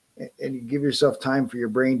you give yourself time for your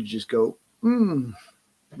brain to just go,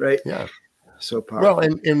 right? Yeah. So powerful. Well,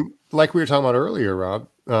 and like we were talking about earlier, Rob,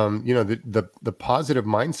 the positive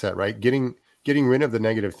mindset, right? Getting rid of the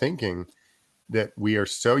negative thinking that we are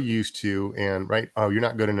so used to, and right, oh, you're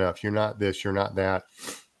not good enough, you're not this, you're not that.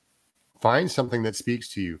 Find something that speaks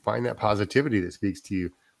to you. Find that positivity that speaks to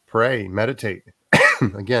you. Pray, meditate.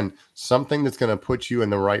 Again, something that's going to put you in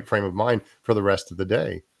the right frame of mind for the rest of the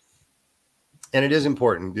day. And it is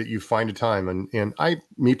important that you find a time. And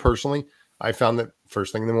me personally, I found that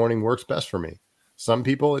first thing in the morning works best for me. Some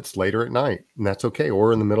people, it's later at night, and that's okay.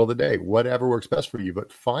 Or in the middle of the day, whatever works best for you.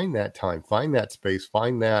 But find that time, find that space,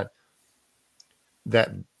 find that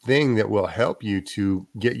thing that will help you to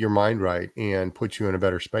get your mind right and put you in a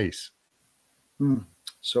better space.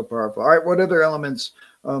 So powerful. All right. What other elements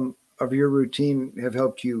of your routine have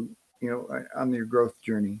helped you, on your growth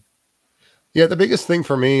journey? Yeah, the biggest thing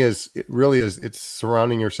for me it's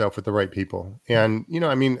surrounding yourself with the right people. And,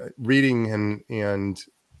 reading and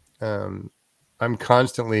I'm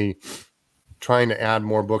constantly trying to add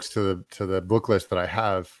more books to the book list that I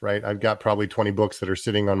have, right? I've got probably 20 books that are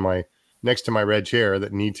sitting on next to my red chair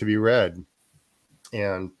that need to be read.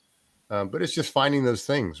 And, but it's just finding those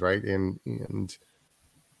things, right? And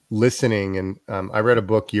listening. And I read a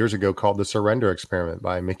book years ago called The Surrender Experiment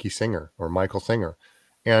by Michael Singer.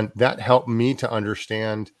 And that helped me to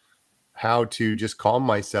understand how to just calm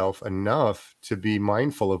myself enough to be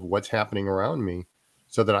mindful of what's happening around me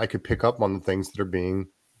so that I could pick up on the things that are being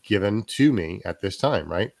given to me at this time,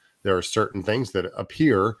 right? There are certain things that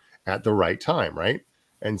appear at the right time, right?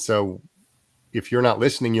 And so if you're not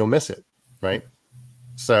listening, you'll miss it, right?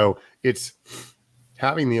 So it's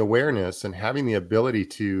having the awareness and having the ability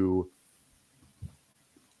to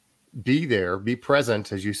be there, be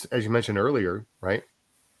present, as you mentioned earlier, right?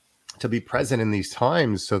 To be present in these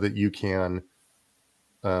times so that you can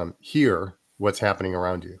hear what's happening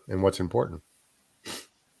around you and what's important.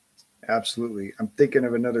 Absolutely. I'm thinking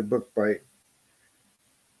of another book by,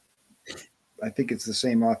 I think it's the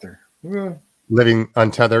same author. Living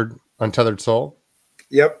Untethered. Untethered Soul.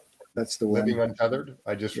 Yep, that's the Living one. Untethered.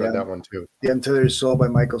 I just read that one too. The Untethered Soul by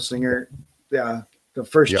Michael Singer. Yeah, the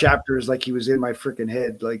first Yep. chapter is like he was in my freaking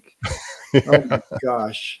head. Like, oh my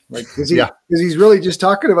gosh, like because he's really just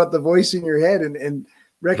talking about the voice in your head and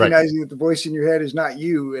recognizing that the voice in your head is not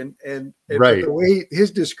you. And right. the way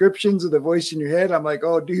his descriptions of the voice in your head, I'm like,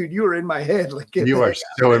 oh, dude, you are in my head. Like, you are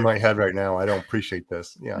so in my head right now. I don't appreciate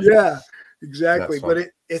this. Yeah. Yeah, exactly. But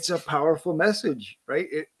it's a powerful message, right?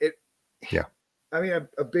 Yeah. I mean,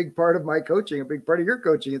 a big part of my coaching, a big part of your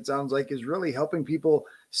coaching, it sounds like, is really helping people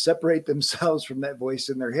separate themselves from that voice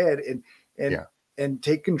in their head and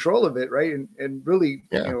take control of it, right? And really,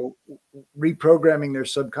 reprogramming their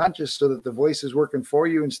subconscious so that the voice is working for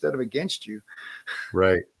you instead of against you.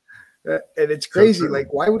 Right. And it's crazy.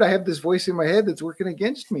 Like, why would I have this voice in my head that's working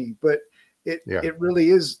against me? But it really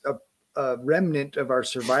is a remnant of our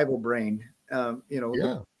survival brain.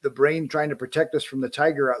 The brain trying to protect us from the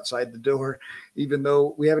tiger outside the door, even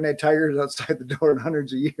though we haven't had tigers outside the door in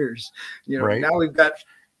hundreds of years. Now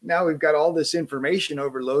we've got all this information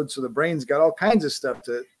overload. So the brain's got all kinds of stuff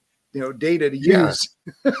to, data to use.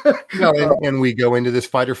 And we go into this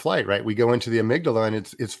fight or flight, right? We go into the amygdala and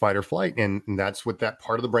it's fight or flight. And that's what that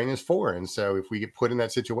part of the brain is for. And so if we get put in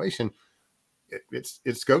that situation,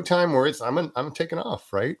 it's go time where I'm taking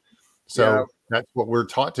off. Right. So that's what we're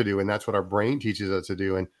taught to do. And that's what our brain teaches us to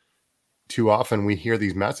do. And too often we hear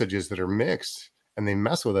these messages that are mixed and they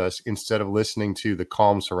mess with us instead of listening to the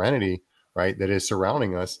calm serenity, right, that is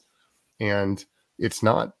surrounding us. And it's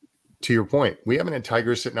not, to your point, we haven't had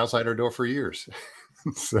tigers sitting outside our door for years.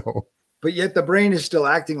 But yet the brain is still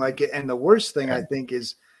acting like it. And the worst thing I think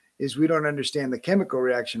is we don't understand the chemical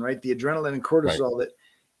reaction, right? The adrenaline and cortisol that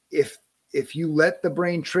if you let the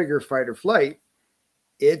brain trigger fight or flight,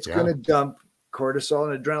 it's going to dump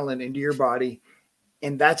cortisol and adrenaline into your body.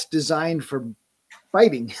 And that's designed for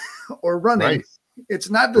fighting or running. Right.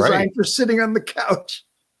 It's not designed for sitting on the couch.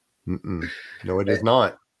 No, it is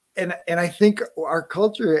not. And I think our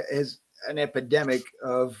culture has an epidemic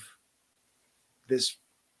of this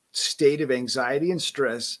state of anxiety and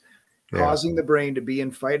stress, causing the brain to be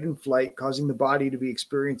in fight and flight, causing the body to be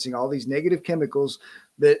experiencing all these negative chemicals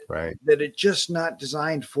that it's just not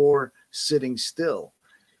designed for sitting still.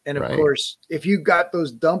 And of course, if you got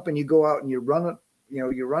those dump and you go out and you run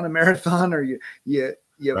a marathon or you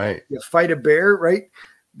fight a bear, right?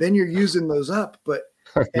 Then you're using those up. But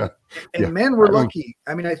men were lucky.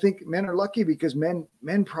 I mean, I think men are lucky because men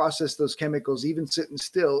process those chemicals even sitting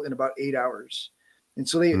still in about 8 hours. And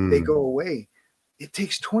so they go away. It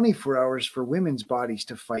takes 24 hours for women's bodies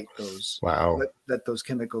to fight those, that those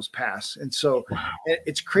chemicals pass. And so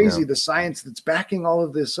it's crazy, the science that's backing all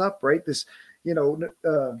of this up, right? This, Norman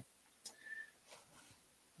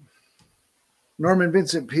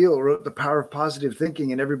Vincent Peale wrote The Power of Positive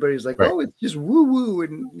Thinking, and everybody's like, oh, it's just woo-woo,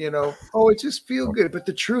 and, oh, it just feel good. But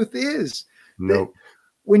the truth is that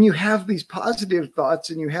when you have these positive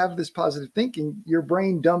thoughts and you have this positive thinking, your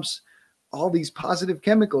brain dumps all these positive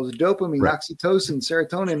chemicals, dopamine, oxytocin,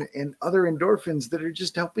 serotonin, and other endorphins that are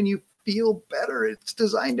just helping you feel better. It's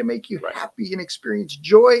designed to make you happy and experience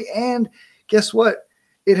joy. And guess what?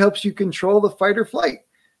 It helps you control the fight or flight.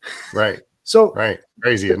 Right. So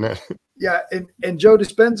crazy, isn't it? Yeah. And Joe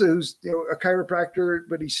Dispenza, who's a chiropractor,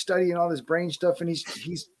 but he's studying all this brain stuff, and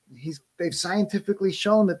they've scientifically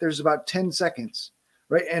shown that there's about 10 seconds,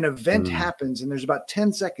 right? An event happens and there's about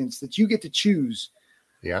 10 seconds that you get to choose.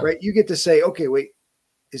 Yeah. Right. You get to say, okay, wait,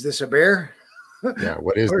 is this a bear? Yeah.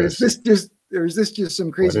 What is or this? Is this just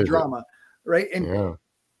some crazy drama? Right.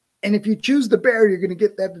 And if you choose the bear, you're going to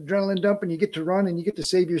get that adrenaline dump and you get to run and you get to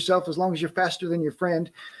save yourself as long as you're faster than your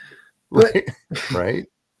friend. But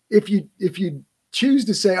if you choose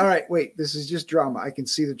to say, all right, wait, this is just drama, I can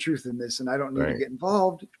see the truth in this and I don't need to get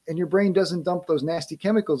involved, and your brain doesn't dump those nasty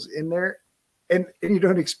chemicals in there, and you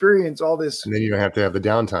don't experience all this. And then you don't have to have the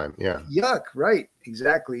downtime. Yeah. Yuck. Right.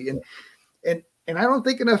 Exactly. And I don't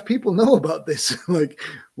think enough people know about this. Like,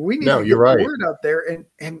 we need to get the word out there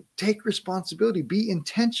and take responsibility, be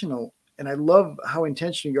intentional. And I love how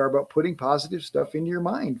intentional you are about putting positive stuff into your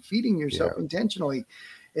mind, feeding yourself intentionally,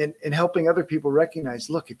 and helping other people recognize,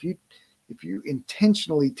 look, if you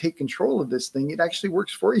intentionally take control of this thing, it actually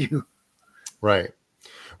works for you. Right.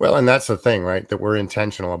 Well, and that's the thing, right? That we're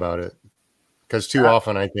intentional about it. Because too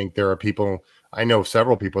often I think there are people, I know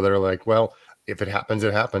several people that are like, well, if it happens,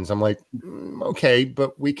 it happens. I'm like, okay,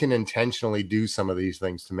 but we can intentionally do some of these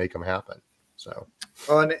things to make them happen. So,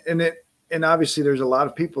 and obviously there's a lot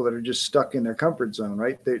of people that are just stuck in their comfort zone,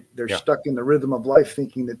 right? They're stuck in the rhythm of life,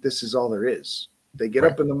 thinking that this is all there is. They get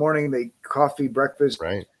up in the morning, they coffee, breakfast,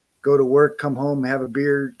 go to work, come home, have a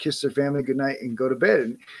beer, kiss their family goodnight, and go to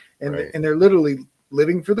bed. and Right. and they're literally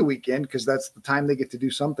living for the weekend because that's the time they get to do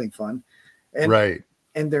something fun, and Right.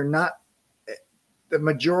 and they're not the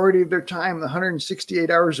majority of their time, the 168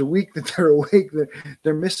 hours a week that they're awake,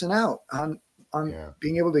 they're missing out on Yeah.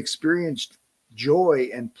 being able to experience joy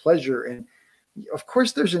and pleasure. And of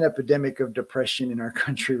course, there's an epidemic of depression in our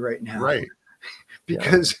country right now, Right.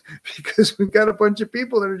 because we've got a bunch of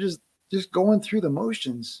people that are just going through the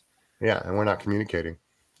motions. Yeah. And we're not communicating.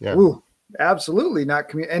 Yeah. Ooh, absolutely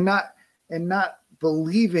not and not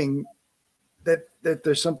believing that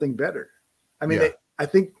there's something better. I mean, Yeah. I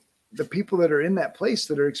think the people that are in that place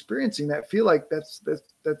that are experiencing that feel like that's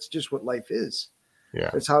just what life is. Yeah.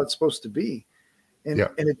 That's how it's supposed to be. And Yeah.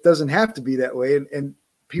 and it doesn't have to be that way. And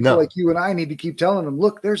people No. like you and I need to keep telling them,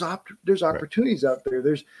 look, there's opportunities out there.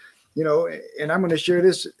 There's, and I'm going to share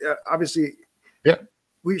this, obviously. Yeah.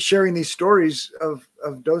 We're sharing these stories of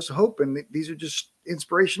Dose of Hope, and these are just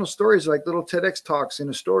inspirational stories, like little TEDx talks in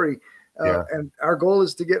a story. Yeah. And our goal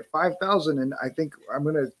is to get 5,000. And I think I'm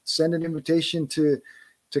going to send an invitation to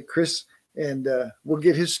Chris, and we'll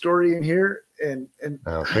get his story in here. And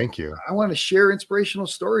Oh, thank you. I want to share inspirational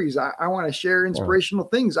stories. I want to share inspirational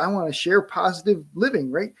things. I want to share positive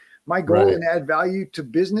living, right? My goal Right. and add value to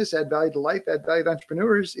business, add value to life, add value to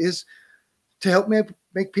entrepreneurs is to help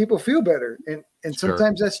make people feel better. And Sure.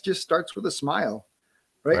 sometimes that's just starts with a smile,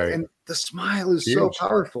 right? Right. And the smile is Huge. so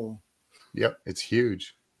powerful. Yep. It's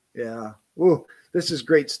huge. Yeah. Whoa, this is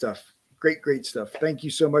great stuff. Great stuff. Thank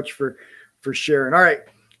you so much for sharing. All right.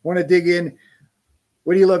 Want to dig in.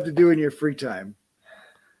 What do you love to do in your free time?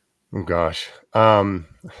 Oh gosh. I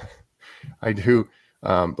do.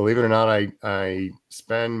 Believe it or not, I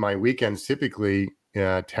spend my weekends typically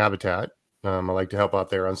at Habitat. I like to help out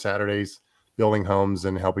there on Saturdays, building homes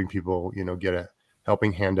and helping people, get a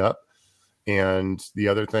helping hand up. And the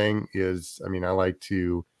other thing is, I like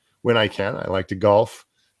to, when I can, I like to golf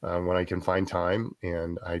when I can find time,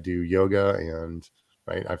 and I do yoga, and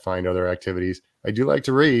right, I find other activities. I do like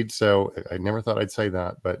to read, so I never thought I'd say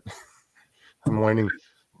that, but I'm learning,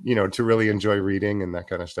 to really enjoy reading and that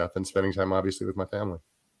kind of stuff, and spending time obviously with my family.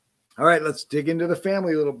 All right, let's dig into the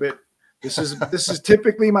family a little bit. This is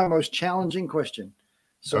typically my most challenging question.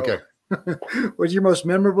 So, Okay. What's your most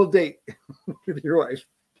memorable date with your wife?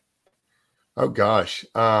 Oh gosh.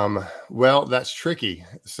 Well, that's tricky.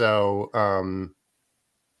 So,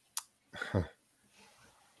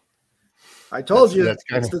 I told you that's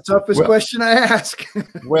it's the toughest question I ask.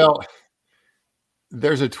 Well,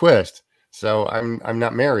 there's a twist. So I'm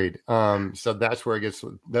not married. So that's where that's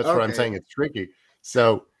what I'm saying. It's tricky.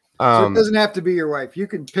 So, so it doesn't have to be your wife. You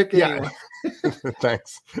can pick anyone.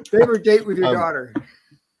 Thanks. Favorite date with your daughter?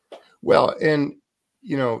 Well, and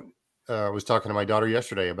I was talking to my daughter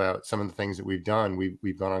yesterday about some of the things that we've done.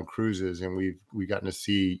 We've gone on cruises, and we've gotten to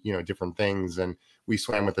see different things, and we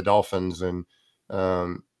swam with the dolphins, and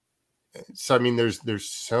so there's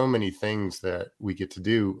so many things that we get to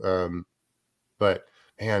do. But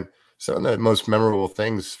man, some of the most memorable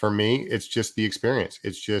things for me, it's just the experience.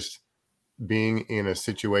 It's just being in a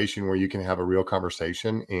situation where you can have a real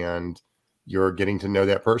conversation and you're getting to know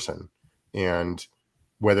that person, and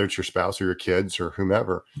whether it's your spouse or your kids or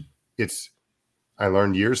whomever, I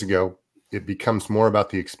learned years ago, it becomes more about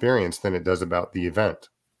the experience than it does about the event.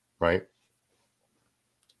 Right.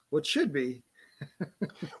 What should be.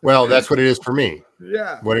 Well, that's what it is for me.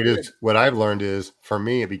 Yeah. What I've learned is, for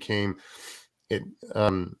me,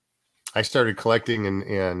 I started collecting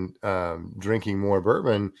and drinking more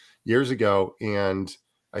bourbon years ago. And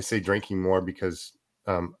I say drinking more because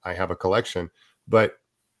I have a collection. But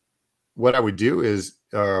what I would do is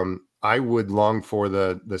I would long for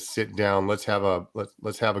the sit down. Let's have a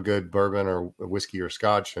good bourbon or a whiskey or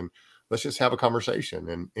scotch, and let's just have a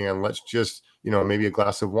conversation, and let's just maybe a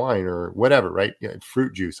glass of wine or whatever, right? Yeah,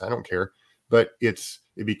 fruit juice, I don't care. But it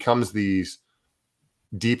becomes these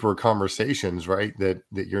deeper conversations, right? That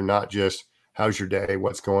you're not just, how's your day,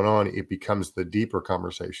 what's going on? It becomes the deeper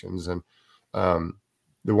conversations. And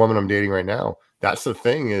the woman I'm dating right now, that's the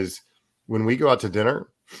thing, is when we go out to dinner,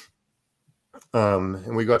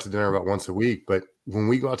 and we go out to dinner about once a week, but when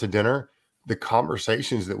we go out to dinner, the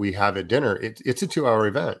conversations that we have at dinner, it's a 2-hour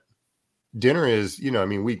event. Dinner is,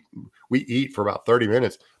 we eat for about 30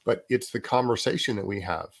 minutes, but it's the conversation that we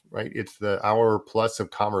have, right? It's the hour plus of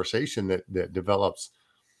conversation that develops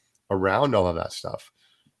around all of that stuff.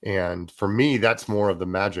 And for me, that's more of the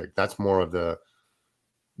magic. That's more of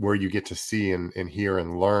where you get to see and hear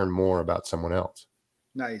and learn more about someone else.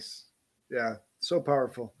 Nice. Yeah. So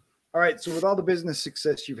powerful. All right. So with all the business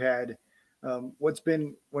success you've had, what's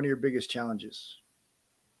been one of your biggest challenges?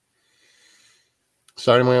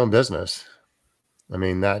 Starting my own business. I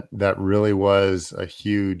mean, that really was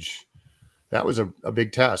that was a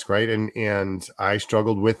big task, right? And I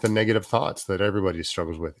struggled with the negative thoughts that everybody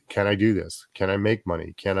struggles with. Can I do this? Can I make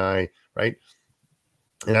money? Can I, right?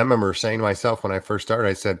 And I remember saying to myself when I first started,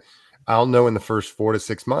 I said, I'll know in the first 4 to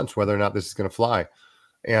 6 months whether or not this is going to fly.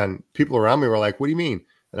 And people around me were like, what do you mean?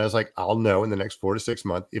 And I was like, I'll know in the next 4 to 6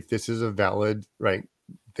 months if this is a valid, right,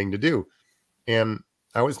 thing to do. And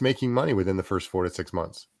I was making money within the first 4 to 6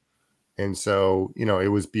 months. And so, it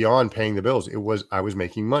was beyond paying the bills. I was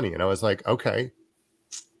making money. And I was like, okay,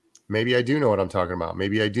 maybe I do know what I'm talking about.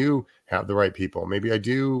 Maybe I do have the right people. Maybe I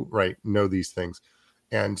do, right, know these things.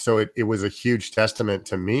 And so it was a huge testament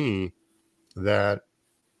to me that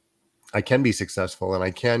I can be successful and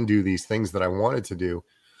I can do these things that I wanted to do.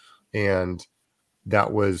 And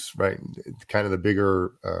that was, right, kind of the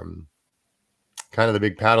bigger, kind of the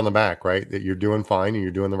big pat on the back, right? That you're doing fine and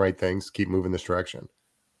you're doing the right things. Keep moving this direction.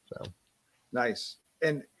 So nice.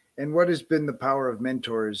 And what has been the power of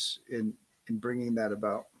mentors in bringing that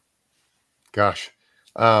about? Gosh,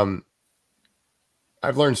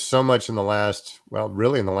 I've learned so much in the last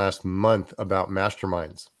month about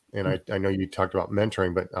masterminds. And I know you talked about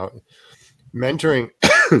mentoring, but mentoring,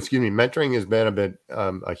 excuse me, mentoring has been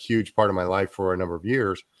a huge part of my life for a number of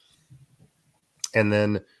years. And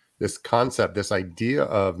then this concept, this idea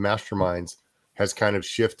of masterminds has kind of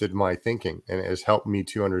shifted my thinking, and it has helped me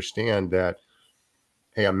to understand that,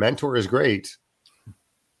 hey, a mentor is great,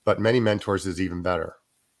 but many mentors is even better.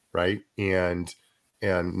 Right. And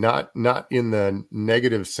not in the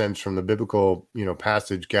negative sense from the biblical,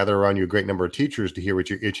 passage, gather around you a great number of teachers to hear what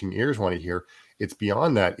your itching ears want to hear. It's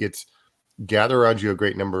beyond that. It's gather around you a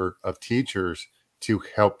great number of teachers to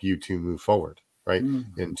help you to move forward, right?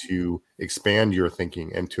 And to expand your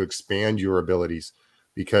thinking and to expand your abilities.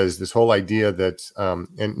 Because this whole idea that,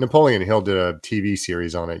 and Napoleon Hill did a TV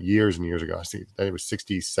series on it years and years ago. I think it was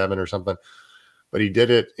 67 or something, but he did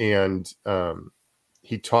it. And,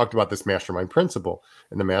 he talked about this mastermind principle,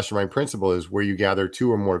 and the mastermind principle is where you gather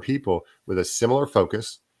 2 or more people with a similar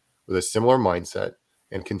focus, with a similar mindset,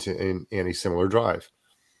 and a similar drive.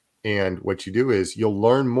 And what you do is you'll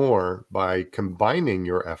learn more by combining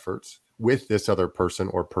your efforts with this other person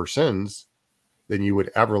or persons than you would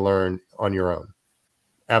ever learn on your own,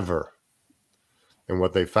 ever. And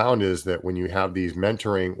what they found is that when you have these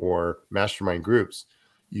mentoring or mastermind groups,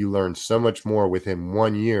 you learn so much more within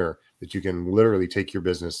 1 year that you can literally take your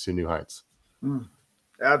business to new heights.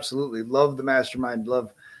 Absolutely. Love the mastermind.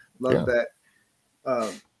 Love that.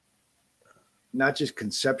 Not just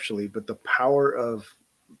conceptually, but the power of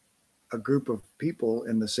a group of people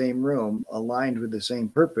in the same room aligned with the same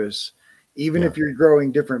purpose, even if you're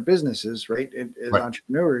growing different businesses, right? As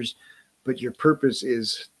entrepreneurs, but your purpose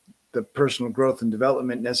is the personal growth and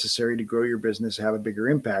development necessary to grow your business, have a bigger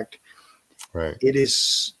impact. Right. It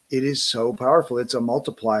is so powerful. It's a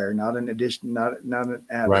multiplier, not an addition, not an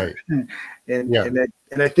adder. Right.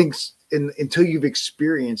 and I think until you've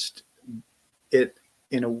experienced it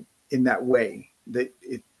in that way, that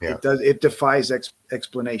it defies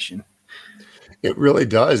explanation. It really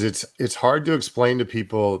does. It's hard to explain to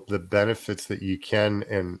people the benefits that you can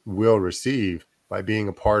and will receive by being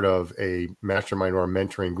a part of a mastermind or a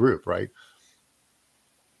mentoring group, right?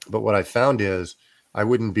 But what I found is I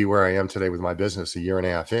wouldn't be where I am today with my business a year and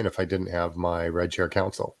a half in if I didn't have my Red Chair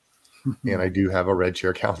Council. And I do have a Red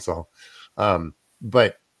Chair Council.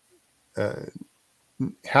 But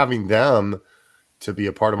having them to be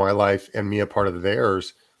a part of my life and me a part of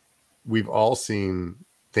theirs, we've all seen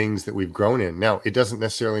things that we've grown in. Now, it doesn't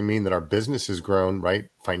necessarily mean that our business has grown, right,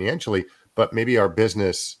 financially, but maybe our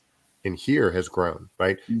business in here has grown,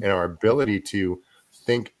 right? And our ability to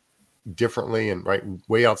think differently and right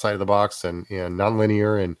way outside of the box and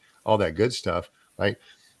nonlinear and all that good stuff, right?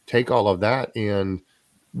 Take all of that and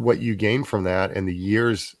what you gain from that and the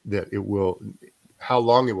years that how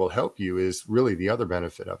long it will help you is really the other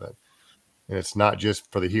benefit of it. And it's not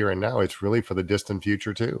just for the here and now, it's really for the distant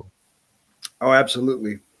future too. Oh,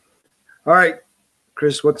 absolutely. All right,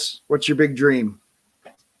 Chris, what's your big dream?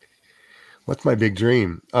 What's my big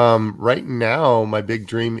dream? Right now, my big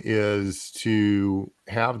dream is to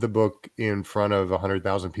have the book in front of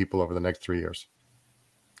 100,000 people over the next 3 years.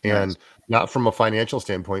 And not from a financial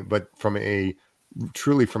standpoint, but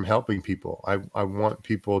truly from helping people. I want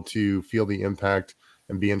people to feel the impact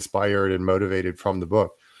and be inspired and motivated from the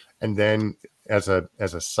book. And then as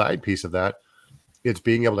a side piece of that, it's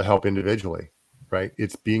being able to help individually, right?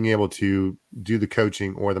 It's being able to do the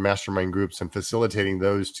coaching or the mastermind groups and facilitating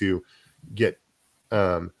those to get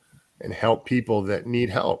and help people that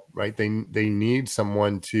need help, right? They need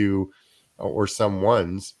someone or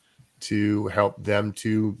someone's to help them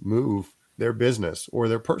to move their business or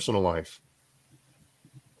their personal life.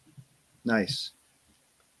 Nice.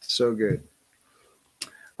 So good.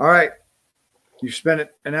 All right. You've spent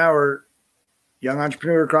an hour, young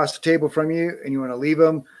entrepreneur across the table from you, and you want to leave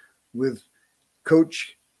them with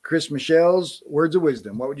Coach Chris Michel's words of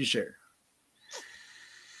wisdom. What would you share?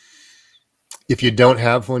 If you don't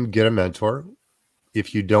have one, get a mentor.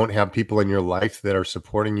 If you don't have people in your life that are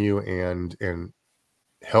supporting you and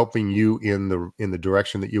helping you in the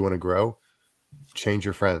direction that you want to grow, change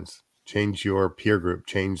your friends, change your peer group,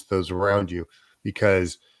 change those around you,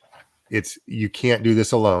 because you can't do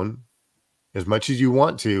this alone. As much as you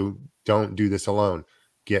want to, don't do this alone.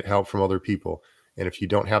 Get help from other people. And if you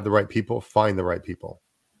don't have the right people, find the right people.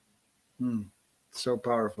 So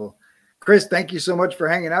powerful. Chris, thank you so much for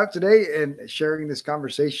hanging out today and sharing this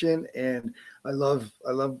conversation. And I love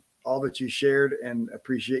all that you shared, and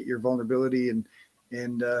appreciate your vulnerability and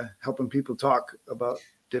helping people talk about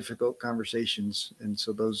difficult conversations. And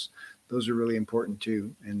so those are really important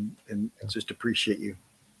too. And just appreciate you.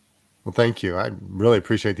 Well, thank you. I really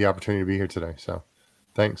appreciate the opportunity to be here today. So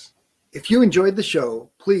thanks. If you enjoyed the show,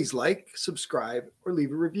 please like, subscribe, or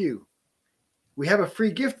leave a review. We have a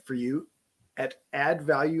free gift for you at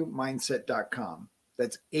addvaluemindset.com.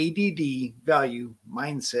 That's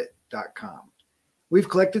addvaluemindset.com. We've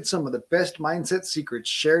collected some of the best mindset secrets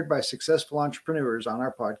shared by successful entrepreneurs on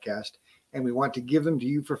our podcast, and we want to give them to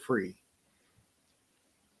you for free.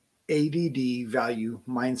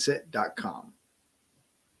 addvaluemindset.com.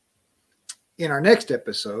 In our next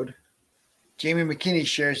episode, Jamie McKinney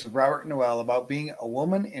shares with Robert Noel about being a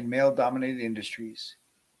woman in male-dominated industries.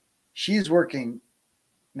 She is working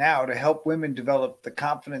now to help women develop the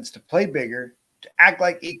confidence to play bigger, to act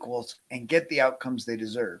like equals, and get the outcomes they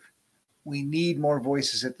deserve. We need more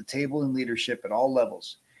voices at the table in leadership at all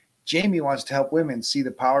levels. Jamie wants to help women see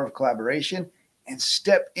the power of collaboration and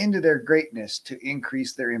step into their greatness to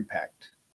increase their impact.